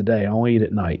once a day. I only eat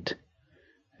at night.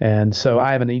 And so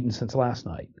I haven't eaten since last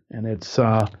night. And it's,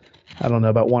 I don't know,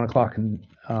 about 1 o'clock and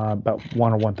about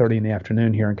 1 or 1:30 in the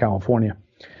afternoon here in California.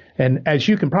 And as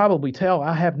you can probably tell,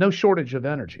 I have no shortage of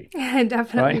energy.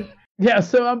 Definitely. Right? Yeah,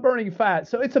 so I'm burning fat.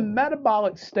 So it's a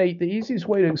metabolic state. The easiest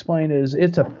way to explain it is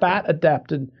it's a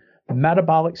fat-adapted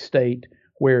metabolic state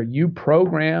where you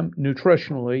program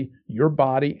nutritionally your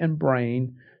body and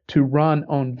brain to run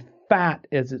on fat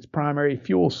as its primary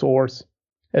fuel source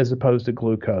as opposed to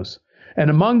glucose.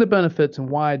 And among the benefits, and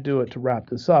why I do it to wrap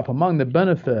this up, among the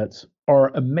benefits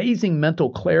are amazing mental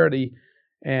clarity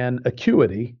and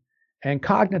acuity and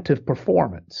cognitive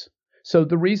performance. So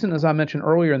the reason, as I mentioned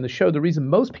earlier in the show, the reason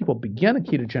most people begin a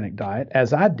ketogenic diet,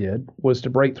 as I did, was to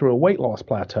break through a weight loss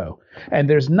plateau. And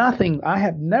there's nothing, I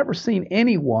have never seen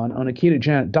anyone on a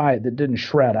ketogenic diet that didn't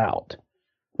shred out,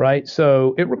 right?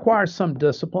 So it requires some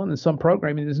discipline and some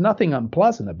programming. There's nothing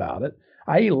unpleasant about it.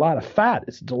 I eat a lot of fat.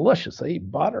 It's delicious. I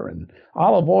eat butter and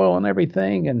olive oil and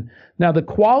everything. And now the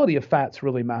quality of fats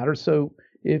really matters. So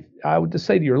if I would just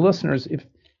say to your listeners,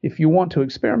 if you want to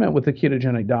experiment with the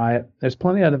ketogenic diet, there's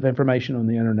plenty of information on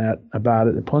the internet about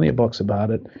it. There are plenty of books about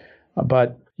it.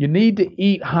 But you need to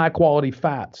eat high-quality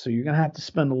fats. So you're going to have to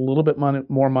spend a little bit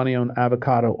more money on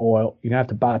avocado oil. You're going to have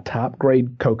to buy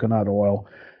top-grade coconut oil.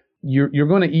 You're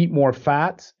going to eat more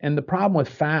fats. And the problem with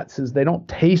fats is they don't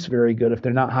taste very good if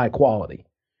they're not high quality.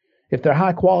 If they're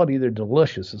high quality, they're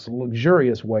delicious. It's a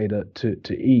luxurious way to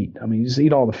eat. I mean, you just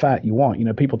eat all the fat you want. You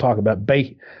know, people talk about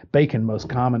bacon most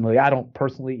commonly. I don't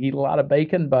personally eat a lot of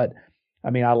bacon, but I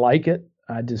mean, I like it.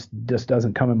 I just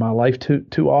doesn't come in my life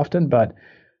too often. But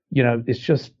you know, it's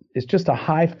just a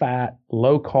high fat,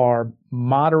 low carb,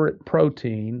 moderate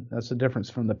protein. That's the difference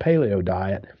from the paleo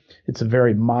diet. It's a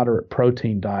very moderate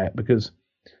protein diet, because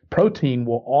protein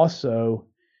will also,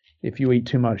 if you eat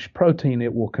too much protein,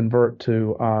 it will convert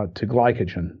to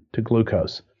glycogen, to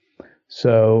glucose.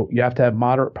 So you have to have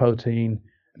moderate protein,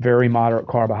 very moderate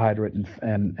carbohydrate,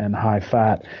 and high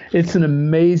fat. It's an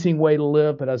amazing way to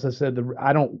live, but as I said,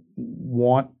 I don't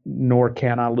want, nor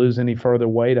can I lose any further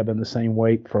weight. I've been the same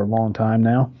weight for a long time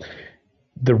now.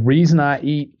 The reason I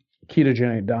eat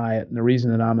ketogenic diet, and the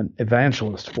reason that I'm an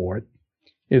evangelist for it,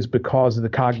 is because of the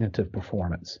cognitive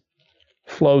performance.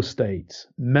 Flow states,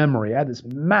 memory. I had this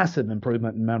massive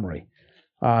improvement in memory,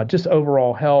 just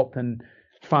overall health. And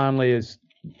finally, as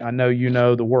I know you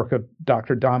know, the work of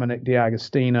Dr. Dominic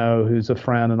D'Agostino, who's a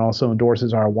friend and also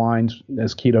endorses our wines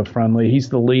as keto friendly. He's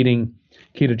the leading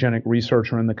ketogenic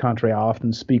researcher in the country. I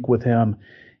often speak with him.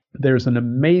 There's an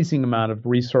amazing amount of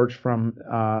research from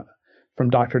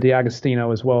Dr.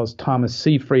 D'Agostino, as well as Thomas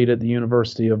Seyfried at the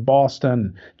University of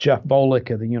Boston, Jeff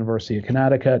Bolick at the University of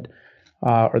Connecticut.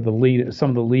 Are some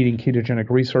of the leading ketogenic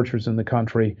researchers in the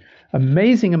country.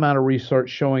 Amazing amount of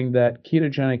research showing that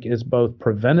ketogenic is both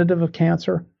preventative of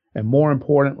cancer, and more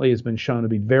importantly, has been shown to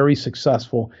be very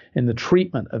successful in the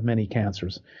treatment of many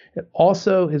cancers. It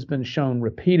also has been shown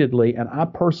repeatedly, and I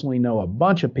personally know a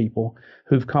bunch of people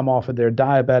who've come off of their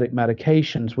diabetic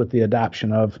medications with the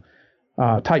adoption of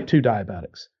type 2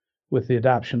 diabetics, with the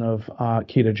adoption of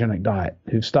ketogenic diet,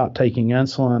 who've stopped taking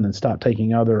insulin and stopped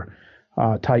taking other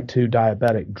type 2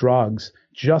 diabetic drugs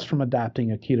just from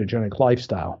adapting a ketogenic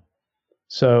lifestyle.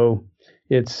 So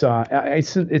it's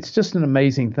just an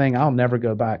amazing thing. I'll never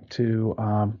go back to,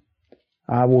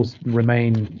 I will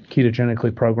remain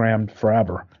ketogenically programmed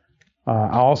forever.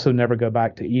 I also never go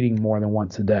back to eating more than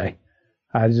once a day.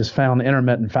 I just found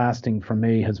intermittent fasting for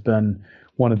me has been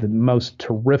one of the most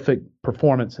terrific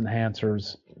performance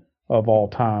enhancers of all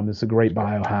time. It's a great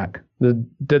biohack.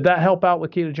 Did that help out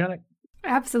with ketogenic?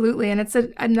 Absolutely. And it's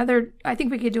another, I think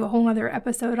we could do a whole other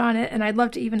episode on it. And I'd love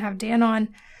to even have Dan on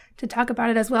to talk about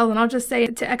it as well. And I'll just say,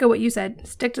 to echo what you said,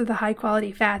 stick to the high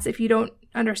quality fats. If you don't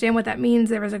understand what that means,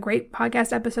 there was a great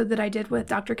podcast episode that I did with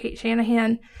Dr. Kate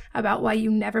Shanahan about why you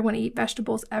never want to eat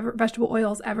vegetable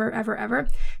oils ever.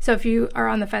 So if you are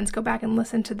on the fence, go back and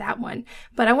listen to that one.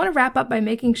 But I want to wrap up by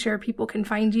making sure people can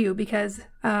find you, because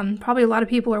probably a lot of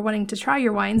people are wanting to try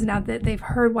your wines now that they've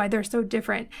heard why they're so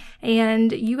different.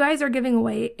 And you guys are giving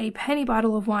away a penny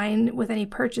bottle of wine with any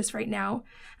purchase right now.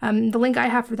 The link I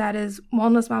have for that is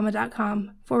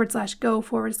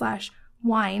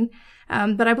wellnessmama.com/go/wine.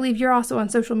 But I believe you're also on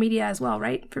social media as well,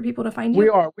 right? For people to find you? We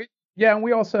are. And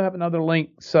we also have another link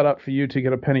set up for you to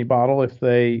get a penny bottle if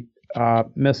they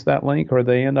miss that link, or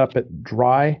they end up at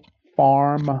Dry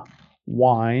Farm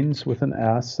Wines with an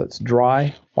S. That's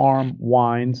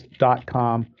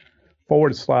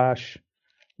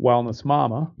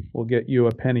dryfarmwines.com/wellnessmama. We'll get you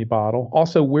a penny bottle.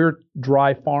 Also, we're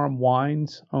Dry Farm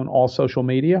Wines on all social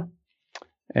media.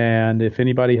 And if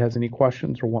anybody has any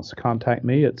questions or wants to contact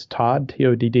me, it's Todd,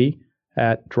 Todd,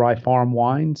 at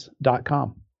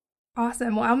dryfarmwines.com.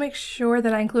 Awesome. Well, I'll make sure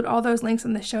that I include all those links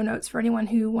in the show notes for anyone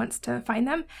who wants to find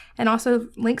them, and also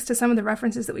links to some of the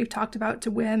references that we've talked about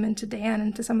to Wim and to Dan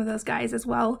and to some of those guys as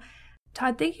well.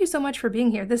 Todd, thank you so much for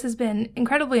being here. This has been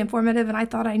incredibly informative, and I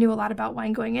thought I knew a lot about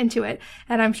wine going into it,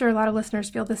 and I'm sure a lot of listeners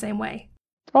feel the same way.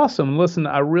 Awesome. Listen,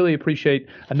 I really appreciate,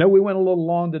 I know we went a little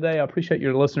long today. I appreciate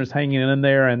your listeners hanging in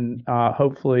there, and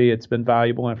hopefully it's been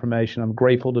valuable information. I'm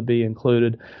grateful to be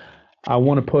included. I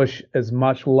want to push as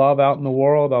much love out in the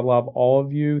world. I love all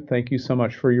of you. Thank you so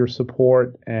much for your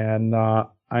support, and I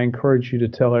encourage you to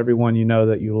tell everyone you know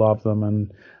that you love them,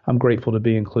 and I'm grateful to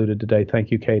be included today. Thank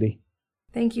you, Katie.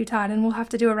 Thank you, Todd, and we'll have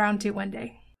to do a round 2 one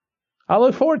day. I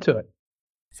look forward to it.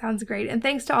 Sounds great. And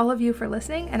thanks to all of you for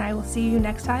listening, and I will see you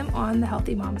next time on the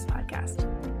Healthy Moms Podcast.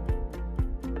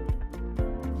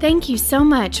 Thank you so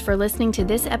much for listening to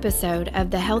this episode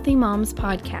of the Healthy Moms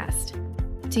Podcast.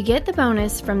 To get the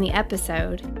bonus from the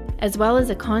episode, as well as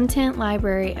a content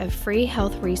library of free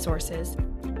health resources,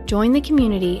 join the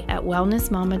community at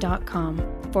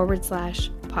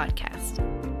wellnessmama.com/podcast.